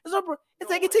prolonged.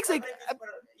 It takes like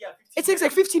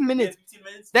 15 minutes. 15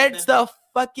 minutes. That's the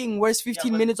fucking worst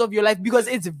 15 minutes of your life because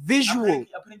it's visual.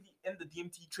 Apparently in the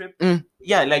DMT trip,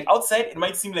 like outside it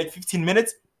might seem like 15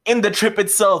 minutes. In the trip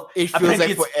itself, it feels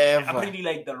like forever. Apparently,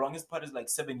 like the longest part is like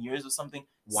 7 years or something.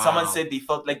 Wow. Someone said they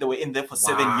felt like they were in there for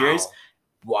 7 years.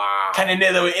 Wow. Kind of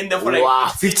near they were in there for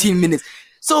like 15 minutes.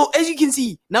 So as you can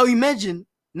see,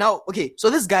 so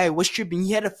this guy was tripping.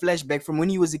 He had a flashback from when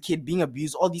he was a kid, being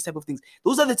abused, all these type of things.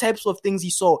 Those are the types of things he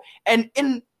saw. And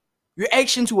in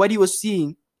reaction to what he was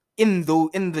seeing in the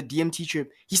DMT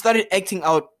trip, he started acting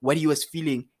out what he was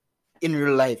feeling in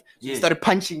real life. Yeah. He started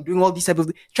punching, doing all these type of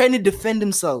things, trying to defend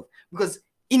himself. Because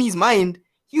in his mind,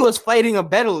 he was fighting a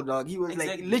battle, dog. He was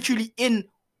like literally in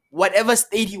whatever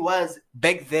state he was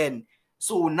back then.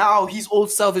 So now his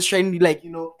old self is trying to be like,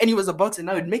 and he was about to.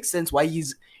 Now it makes sense why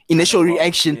his initial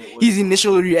reaction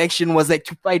was like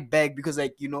to fight back because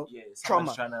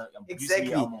trauma.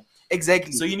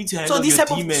 Exactly. So you need to handle your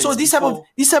demons. So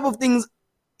these type of things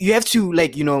you have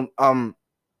to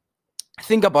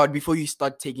think about before you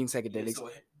start taking psychedelics. So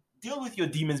deal with your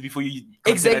demons before you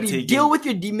deal with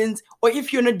your demons. Or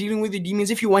if you're not dealing with your demons,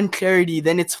 if you want clarity,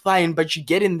 then it's fine. But you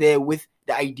get in there with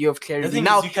the idea of clarity.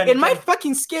 Now it might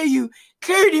fucking scare you.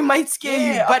 Clarity might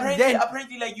scare you, but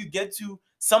apparently like you get to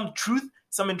some truth,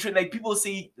 like people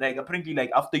say, like apparently like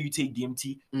after you take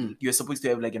DMT, you're supposed to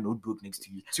have like a notebook next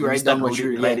to you to write down what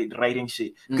you're writing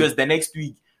shit. Because the next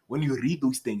week when you read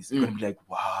those things, you're gonna be like,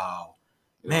 wow,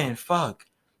 man, fuck.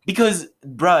 Because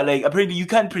bruh, like apparently you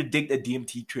can't predict a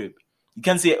DMT trip. You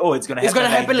can't say, oh, it's gonna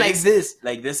happen like this,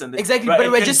 and this. Exactly, bruh,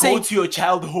 but we're just saying to your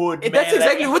childhood. That's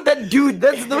exactly what that dude.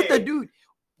 That's what that dude.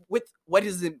 With what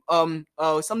is it?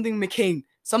 Something McCain.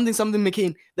 Something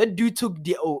McCain. That dude took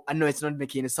no, it's not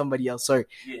McCain. It's somebody else. Sorry.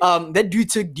 Yeah. That dude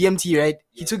took DMT, right?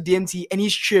 Yeah. He took DMT, and in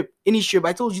his trip,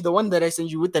 I told you the one that I sent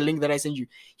you with the link that I sent you.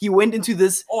 He went into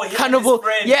this carnival.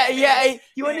 Yeah.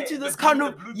 He went into this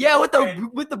carnival.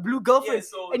 With the blue girlfriend,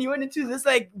 and he went into this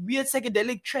like weird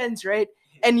psychedelic trance, right?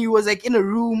 And he was like in a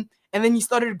room. And then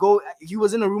he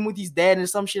was in a room with his dad and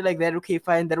some shit like that. Okay,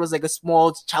 fine. That was like a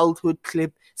small childhood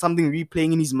clip, something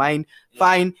replaying in his mind. Yeah.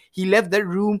 Fine. He left that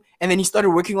room and then he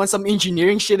started working on some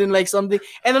engineering shit and like something.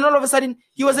 And then all of a sudden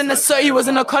he was in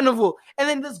a carnival. And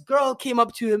then this girl came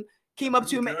up to him.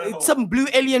 Some blue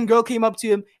alien girl came up to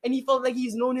him and he felt like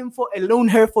he's known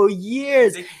her for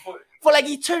years. For like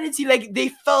eternity. Like they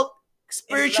felt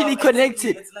spiritually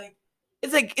connected.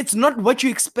 It's like it's not what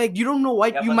you expect. You don't know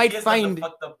what you might find. That's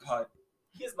not the fucked up part.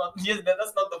 That's not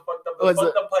the fucked up. The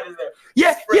fucked up part is there.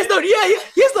 Here's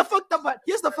the fucked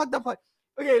up part.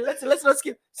 Okay, let's not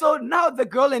skip. So now the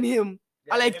girl and him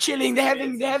are like chilling. They're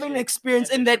having an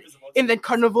experience in that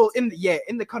carnival in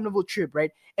the carnival trip, right?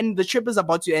 And the trip is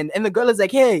about to end. And the girl is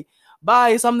like, hey,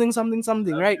 bye, something,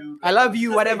 right? I love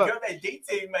you, whatever.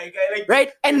 Dating, my guy. Like,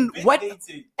 right? And what?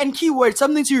 Dating. And keyword,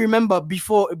 something to remember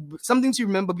before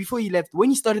he left. When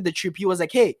he started the trip, he was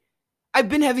like, hey, I've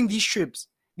been having these trips,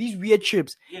 these weird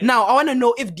trips. Yeah. Now, I want to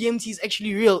know if DMT is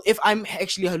actually real, if I'm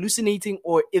actually hallucinating,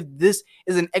 or if this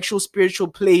is an actual spiritual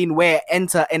plane where I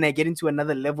enter and I get into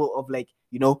another level of like,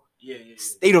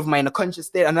 state of mind, a conscious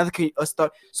state, another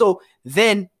start. So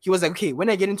then he was like, okay, when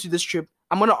I get into this trip,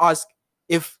 I'm going to ask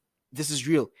if this is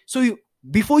real. So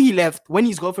before he left, when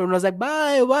his girlfriend was like,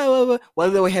 bye, while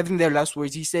they were having their last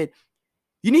words, he said,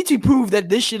 you need to prove that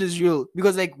this shit is real.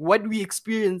 Because like what we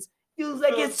experience feels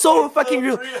like it's so fucking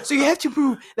real. So you have to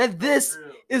prove that this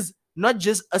is not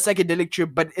just a psychedelic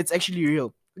trip, but it's actually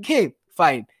real. Okay,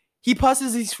 fine. He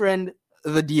passes his friend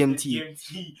the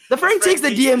DMT. The friend takes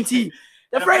the DMT.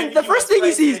 The first thing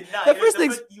he sees,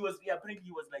 he was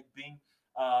like being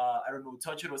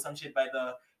tortured or some shit by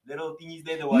the little thingies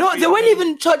there. No, they weren't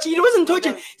even touching. He wasn't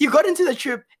touching. He got into the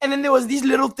trip, and then there was these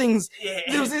little things. Yeah.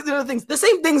 There was these little things. The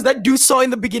same things that dude saw in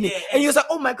the beginning. Yeah. And he was like,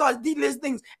 oh my God, these little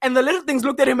things. And the little things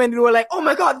looked at him and they were like, oh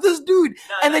my God, this dude.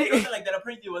 And then it wasn't like that.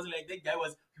 Apparently it wasn't like that guy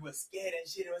was scared and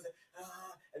shit. It was like,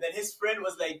 and then his friend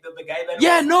was like the guy that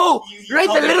right.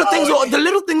 The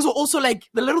little things were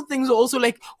also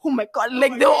like oh my God,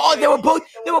 like they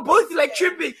were both like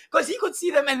tripping because he could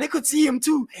see them and they could see him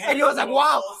too, and he was like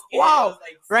wow,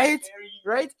 right.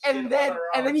 And then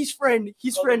his friend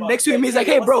next to him, he's like,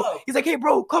 hey bro,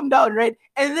 calm down, right?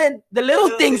 And then the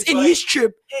little things in his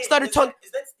trip started talking.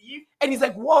 Is that Steve? And he's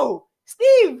like, whoa,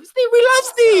 Steve, we love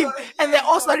Steve, and they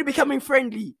all started becoming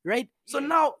friendly, right? So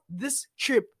now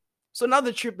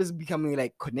the trip is becoming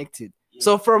like connected. Yeah.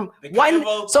 So from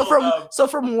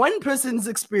one person's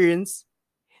experience,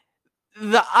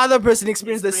 the other person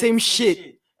experienced the same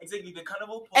shit. Exactly, the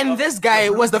carnival. And this guy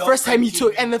was the first time he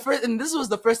took, and this was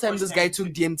the first time this guy took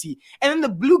DMT. And then the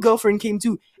blue girlfriend came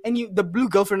too, and the blue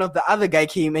girlfriend of the other guy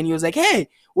came, and he was like, "Hey,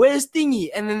 where's Thingy?"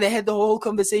 And then they had the whole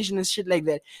conversation and shit like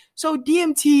that. So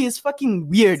DMT is fucking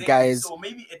weird, guys. So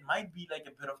maybe it might be like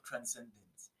a bit of transcendence.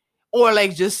 Or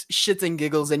like just shits and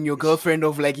giggles, and your girlfriend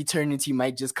of like eternity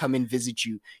might just come and visit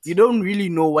you. You don't really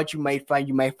know what you might find.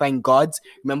 You might find gods.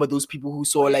 Remember those people who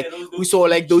saw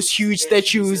those huge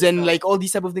statues and like all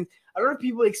these type of things. A lot of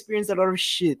people experience a lot of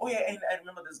shit. Oh yeah, and I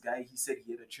remember this guy. He said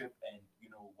he had a trip, and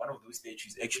one of those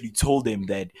statues actually told him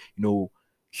that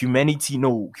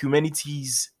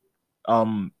humanity's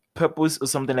purpose or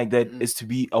something like that is to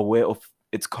be aware of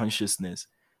its consciousness.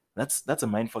 That's a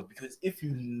mindfuck, because if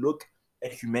you look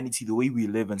at humanity, the way we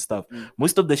live and stuff,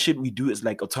 most of the shit we do is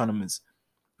like autonomous.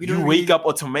 You wake up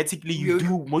automatically, you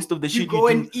do most of the shit you go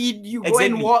and eat, you go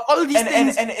and walk, all these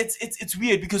things. And it's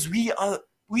weird because we are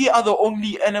the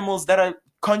only animals that are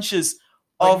conscious.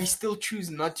 But we still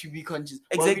choose not to be conscious.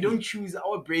 Exactly. Well, we don't choose.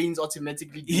 Our brains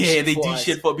automatically do shit they do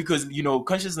shit for, because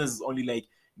consciousness is only like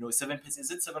 7%. Is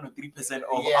it 7 or 3%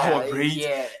 of our brains?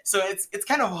 Yeah. So it's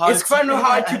kind of hard. It's kind of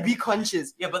hard to be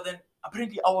conscious. Yeah, but then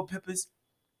apparently our purpose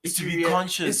is to be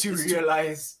conscious. Is to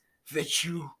realize that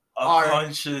you are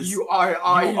conscious. You are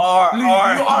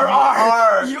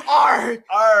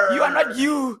not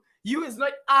you. You is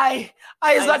not I.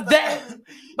 I is not them.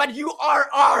 But you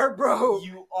are, bro.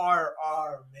 You are,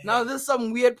 man. Now this is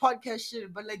some weird podcast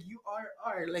shit, but like you are.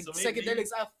 Like so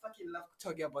psychedelics, I fucking love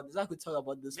talking about this. I could talk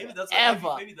about this maybe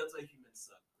forever. Maybe that's why humans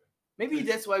suck, bro. Maybe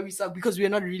that's why we suck, because we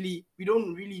don't really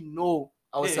know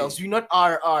ourselves. We're not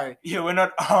RR. Yeah, we're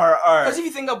not RR. Because if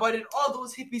you think about it, all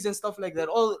those hippies and stuff like that,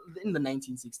 all in the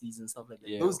 1960s and stuff like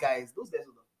that, those guys were the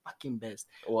fucking best.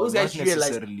 Well, those guys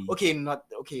realized,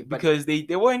 because they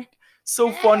weren't so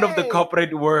fond of the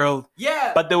corporate world.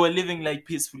 Yeah, but they were living like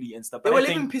peacefully and stuff.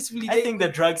 Peacefully. I think the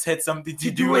drugs had something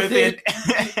to do with it.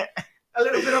 A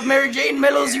little bit of Mary Jane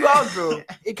mellows you out, bro.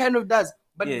 It kind of does.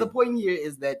 But the point here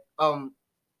is that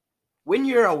when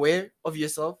you're aware of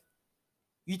yourself,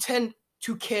 you tend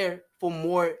to care for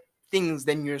more things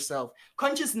than yourself.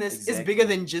 Consciousness is bigger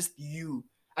than just you.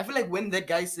 I feel like when that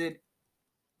guy said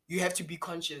you have to be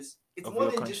conscious, it's of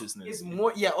more than just, it's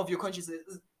more of your consciousness.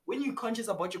 When you're conscious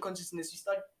about your consciousness, you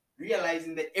start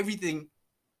realizing that everything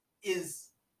is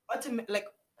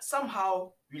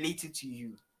somehow related to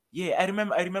you. Yeah, I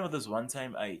remember this one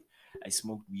time I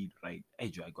smoked weed, right? I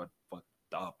got fucked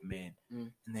up, man.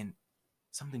 And then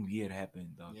something weird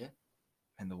happened, dog. Yeah.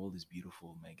 And the world is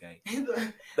beautiful, my guy.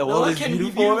 The world is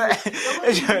beautiful, man.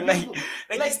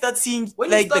 Like you start seeing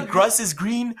the grass is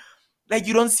green. Like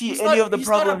you don't see any of the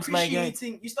problems, my guy.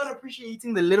 You start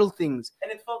appreciating the little things.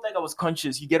 And it felt like I was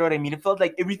conscious. You get what I mean? It felt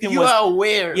like everything you are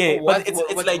aware. Yeah, but it's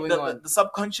like the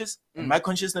subconscious and my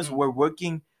consciousness were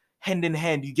working hand in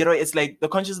hand. You get what? It's like the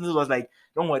consciousness was like,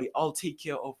 don't worry, I'll take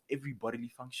care of every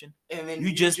bodily function. And then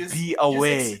you just be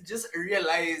aware. Just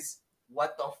realize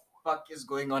what the fuck is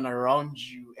going on around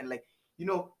you, and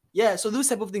so those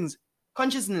type of things.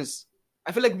 Consciousness,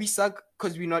 I feel like we suck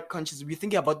because we're not conscious. We're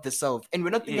thinking about the self, and we're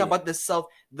not thinking about the self,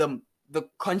 the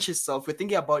conscious self. We're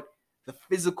thinking about the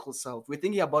physical self. We're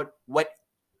thinking about what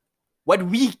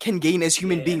we can gain as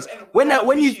human beings. We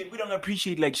don't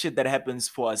appreciate like shit that happens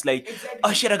for us. Like,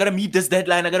 oh shit, I gotta meet this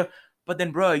deadline. But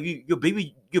then, bro, your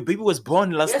baby was born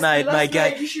last night, my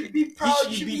guy. You should be proud.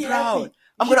 You should be proud.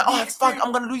 I'm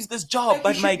gonna lose this job,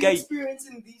 but my guy.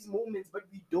 Experiencing these moments, but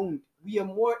we don't. We are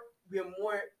more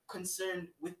concerned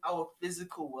with our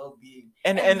physical well-being.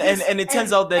 And it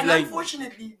turns out that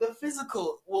unfortunately the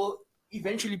physical will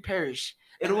eventually perish.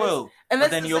 It will. And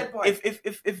that's then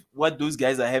if what those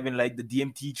guys are having, like the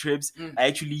DMT trips, are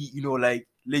actually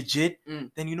legit,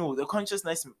 then the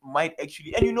consciousness might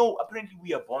actually, and apparently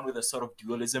we are born with a sort of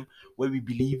dualism where we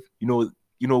believe,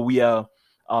 we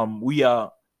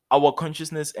are our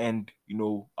consciousness and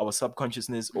our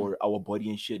subconsciousness or our body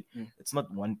and shit. It's not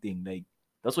one thing. Like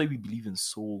that's why we believe in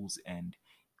souls and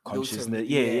consciousness.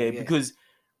 Yeah. Because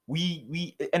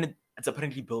we and it's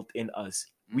apparently built in us.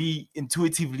 We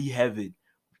intuitively have it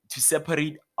to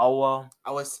separate our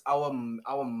minds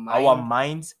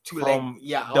from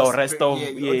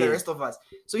the rest of us.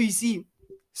 So you see,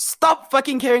 stop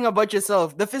fucking caring about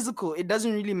yourself. The physical, it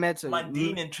doesn't really matter.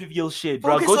 Mundane and trivial shit,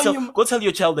 bro. Go tell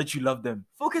your child that you love them.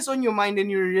 Focus on your mind, and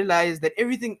you realize that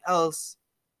everything else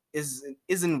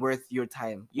isn't worth your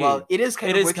time. Yeah. Well, it is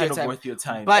kind of worth your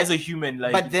time. But as a human,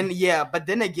 like. But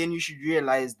then again, you should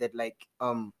realize that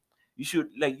you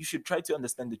should try to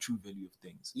understand the true value of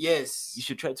things. Yes. You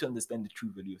should try to understand the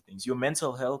true value of things. Your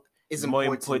mental health is more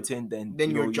important than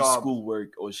your job,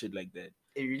 schoolwork or shit like that.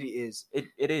 It really is. It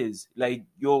is. Like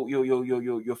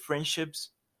your friendships,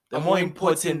 they're more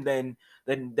important than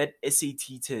that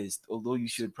SAT test. Although you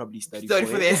should probably study for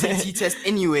the SAT test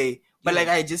anyway. But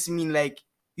I just mean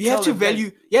you have to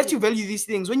value these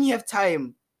things when you have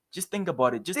time. Just think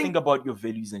about it. Think about your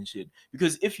values and shit.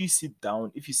 Because if you sit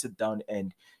down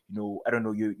and I don't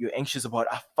know, you're anxious about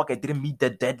I didn't meet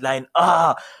that deadline.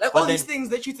 These things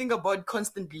that you think about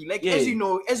constantly. As you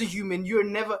know, as a human, you're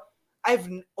never. I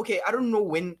don't know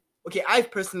when. Okay,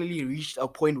 I've personally reached a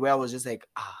point where I was just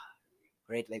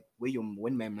right,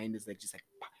 when my mind is just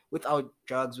without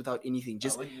drugs, without anything,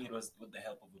 just what you need was with the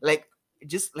help of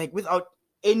just without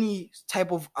any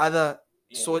type of other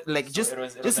sort,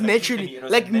 just naturally,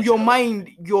 your mind,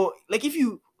 if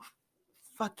you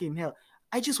fucking hell,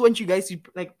 I just want you guys to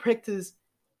practice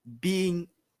being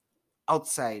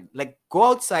outside. Go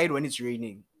outside when it's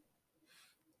raining.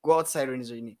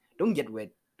 Don't get wet.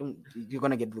 You're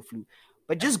gonna get the flu.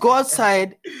 But just go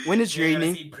outside when it's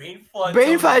raining.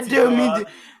 Brain fart,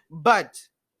 but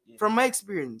from my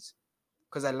experience,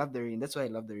 because I love the rain. That's why I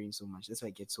love the rain so much. That's why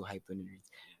I get so hyped when it rains.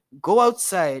 Go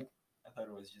outside. I thought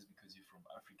it was just because you're from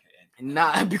Africa.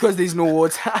 Nah, because there's no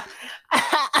water.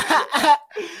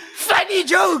 Funny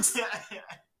jokes.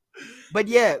 But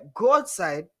yeah, go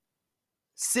outside,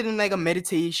 sit in a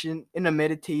meditation,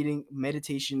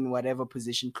 whatever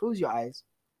position. Close your eyes,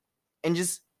 and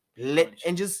just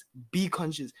be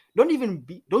conscious.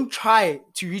 Don't try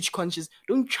to reach conscious.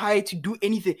 Don't try to do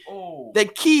anything. The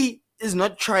key is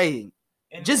not trying.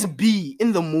 Just be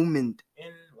in the moment.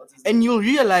 And you'll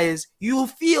realize, you'll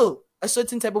feel a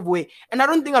certain type of way. And I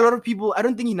don't think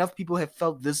enough people have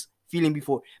felt this feeling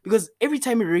before. Because every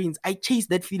time it rains, I chase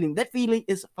that feeling. That feeling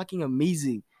is fucking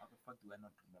amazing. How the fuck do I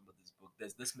not remember this book?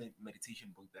 There's this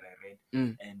meditation book that I read.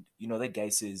 And, that guy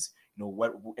says,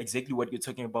 what you're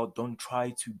talking about. Don't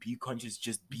try to be conscious.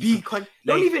 Just be conscious.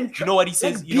 Don't even try. You know what he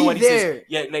says? Says?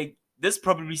 Yeah, this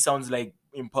probably sounds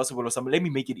impossible or something. Let me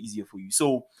make it easier for you.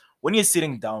 So when you're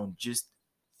sitting down, just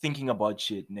thinking about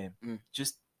shit,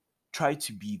 just try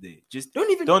to be there. Just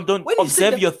don't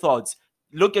observe your thoughts.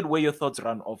 Look at where your thoughts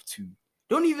run off to.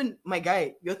 Don't even, my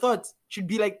guy, your thoughts should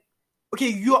be okay,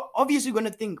 you're obviously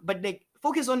gonna think, but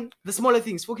focus on the smaller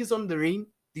things. Focus on the rain.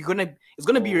 It's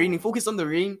gonna be raining. Focus on the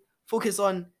rain. Focus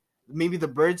on maybe the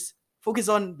birds. Focus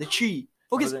on the tree.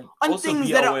 Focus on things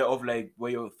that are aware of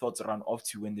where your thoughts run off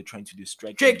to when they're trying to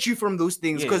distract you from those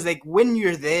things. Because when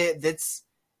you're there, that's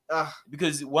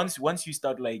because once you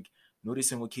start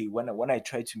noticing, okay, when I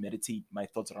try to meditate, my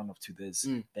thoughts run off to this,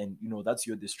 then that's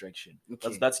your distraction.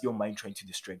 Okay. That's your mind trying to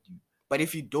distract you. But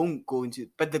if you don't go into,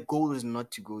 but the goal is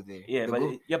not to go there. Yeah,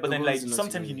 but then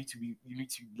sometimes you need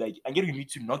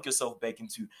to knock yourself back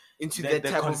into that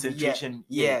type concentration. Of,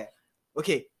 yeah.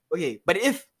 Okay. But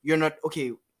if you're not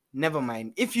okay, never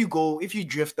mind. If you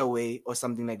drift away or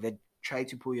something like that, try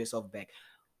to pull yourself back.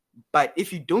 But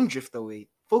if you don't drift away,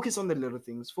 focus on the little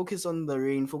things. Focus on the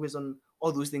rain. Focus on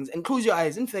all those things, and close your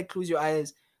eyes. In fact, close your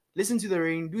eyes. Listen to the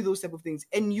rain. Do those type of things,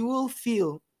 and you will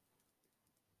feel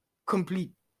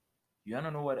complete. You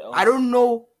wanna know what else? I don't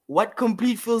know what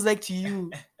complete feels like to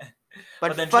you,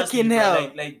 but fucking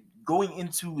hell, going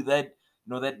into that,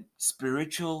 that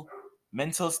spiritual,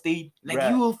 mental state,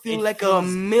 you will feel like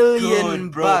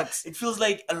 $1,000,000 bucks. It feels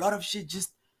like a lot of shit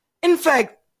just. In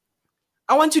fact,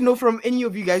 I want to know from any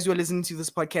of you guys who are listening to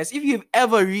this podcast, if you've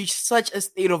ever reached such a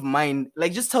state of mind,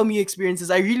 just tell me your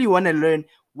experiences. I really want to learn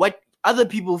what other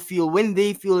people feel when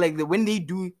they feel when they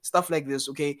do stuff like this.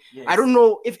 Okay, yes. I don't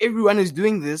know if everyone is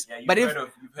doing this, but you've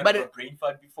heard of a brain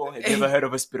fart before. Have you ever heard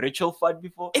of a spiritual fart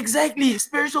before? Exactly,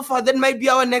 spiritual fart. That might be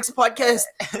our next podcast.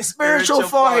 Spiritual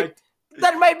fart.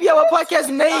 That might be our podcast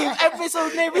name,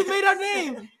 episode name. We made our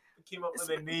name. We came up with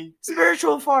a name.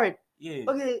 Spiritual fart. Yeah.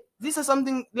 Okay, this is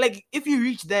something like if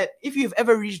you've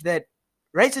ever reached that,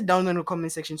 write it down in the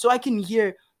comment section so I can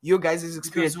hear your guys'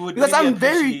 experience. Because I'm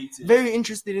very, very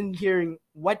interested in hearing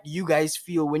what you guys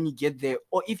feel when you get there,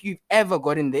 or if you've ever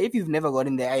gotten there. If you've never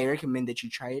gotten there, I recommend that you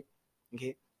try it.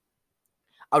 Okay,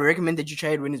 I would recommend that you try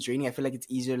it when it's raining. I feel like it's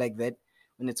easier like that.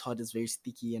 When it's hot, it's very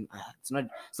sticky, and it's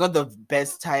not the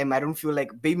best time. I don't feel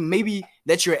like maybe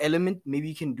that's your element. Maybe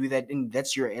you can do that, and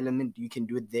that's your element. You can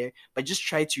do it there, but just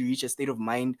try to reach a state of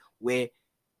mind where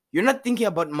you're not thinking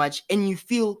about much and you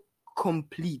feel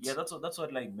complete. Yeah, that's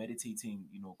what like meditating,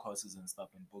 courses and stuff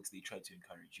and books they try to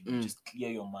encourage you. Just clear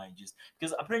your mind, just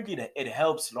because apparently it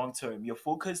helps long term. Your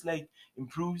focus like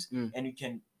improves, and you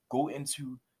can go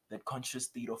into that conscious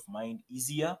state of mind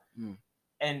easier,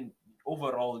 and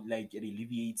overall, like, it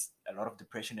alleviates a lot of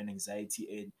depression and anxiety.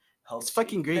 It helps. It's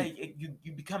fucking great. Like,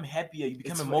 you become happier, you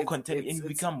become more content, and you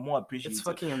become more appreciative. It's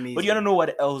fucking amazing. But you wanna know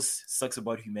what else sucks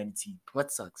about humanity?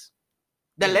 What sucks?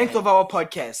 The length of our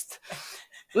podcast.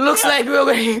 Looks like we're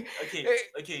going.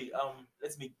 Okay.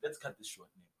 Let's cut this short.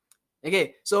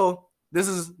 Okay, so this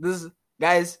is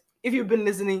guys. If you've been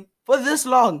listening for this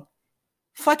long,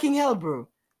 fucking hell, bro,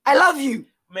 I love you.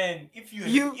 Man, if you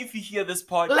hear this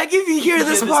part, like if you hear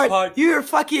this part, you're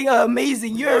fucking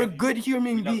amazing. You're a good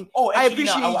human being. Oh, actually, I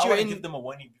appreciate you. I want to give them a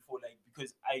warning before, like,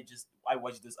 because I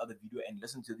watched this other video and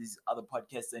listened to these other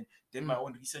podcasts and did my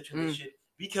own research on this shit.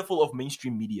 Be careful of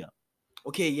mainstream media.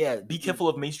 Okay, yeah. Be careful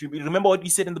of mainstream media. Remember what we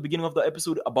said in the beginning of the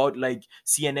episode about like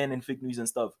CNN and fake news and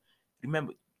stuff.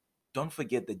 Remember, don't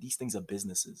forget that these things are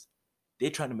businesses. They're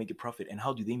trying to make a profit, and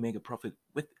how do they make a profit?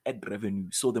 With ad revenue.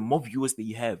 So the more viewers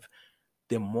they have,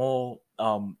 the more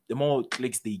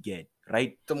clicks they get,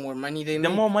 right? The more money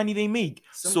they make.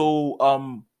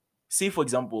 So say for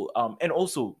example, and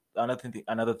also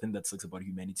another thing that sucks about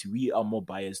humanity, we are more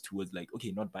biased towards, like,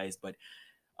 okay, not biased, but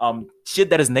shit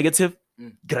that is negative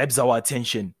grabs our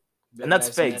attention. And that's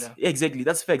facts. Yeah, exactly,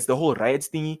 that's facts. The whole riots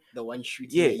thingy, the one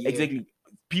shooting. Yeah, exactly.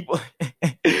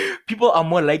 People are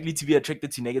more likely to be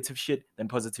attracted to negative shit than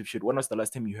positive shit. When was the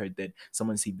last time you heard that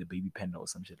someone saved the baby panda or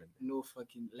some shit like that? No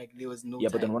fucking, like, there was no. Yeah,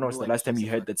 but then when was the last time you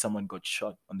heard that someone got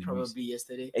shot on the news? Probably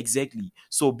yesterday. Exactly.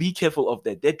 So be careful of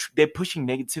that. They're pushing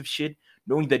negative shit,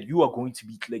 knowing that you are going to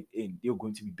be clicked in. You're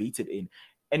going to be baited in,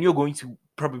 and you're going to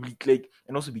probably click.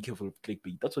 And also be careful of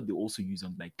clickbait. That's what they also use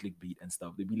on like clickbait and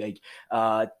stuff. They'll be like,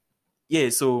 yeah.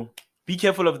 So be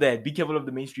careful of that. Be careful of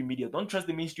the mainstream media. Don't trust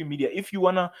the mainstream media. If you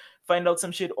wanna find out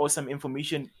some shit or some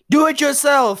information, do it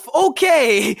yourself.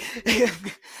 Okay.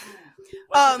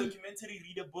 Watch a documentary,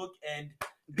 read a book, and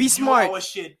be smart. Our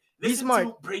shit. Be smart.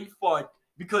 To Brain Fart,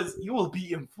 because you will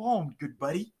be informed, good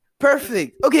buddy.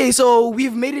 Perfect. Okay, so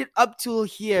we've made it up till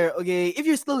here. Okay, if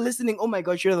you're still listening, oh my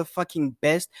gosh, you're the fucking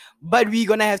best. But we're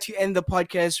gonna have to end the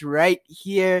podcast right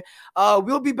here.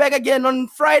 We'll be back again on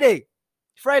Friday.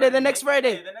 The next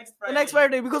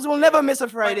Friday, because we'll never miss a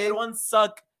Friday. It won't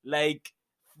suck like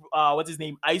what's his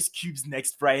name, Ice Cube's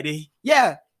next Friday.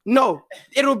 Yeah, no,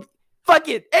 it'll fuck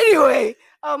it. Anyway,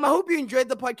 I hope you enjoyed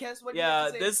the podcast.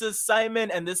 This is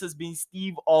Simon, and this has been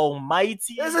Steve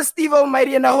Almighty. This is Steve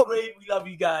Almighty, and I hope we love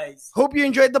you guys. Hope you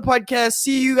enjoyed the podcast.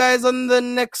 See you guys on the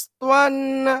next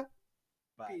one. Bye.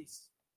 Peace.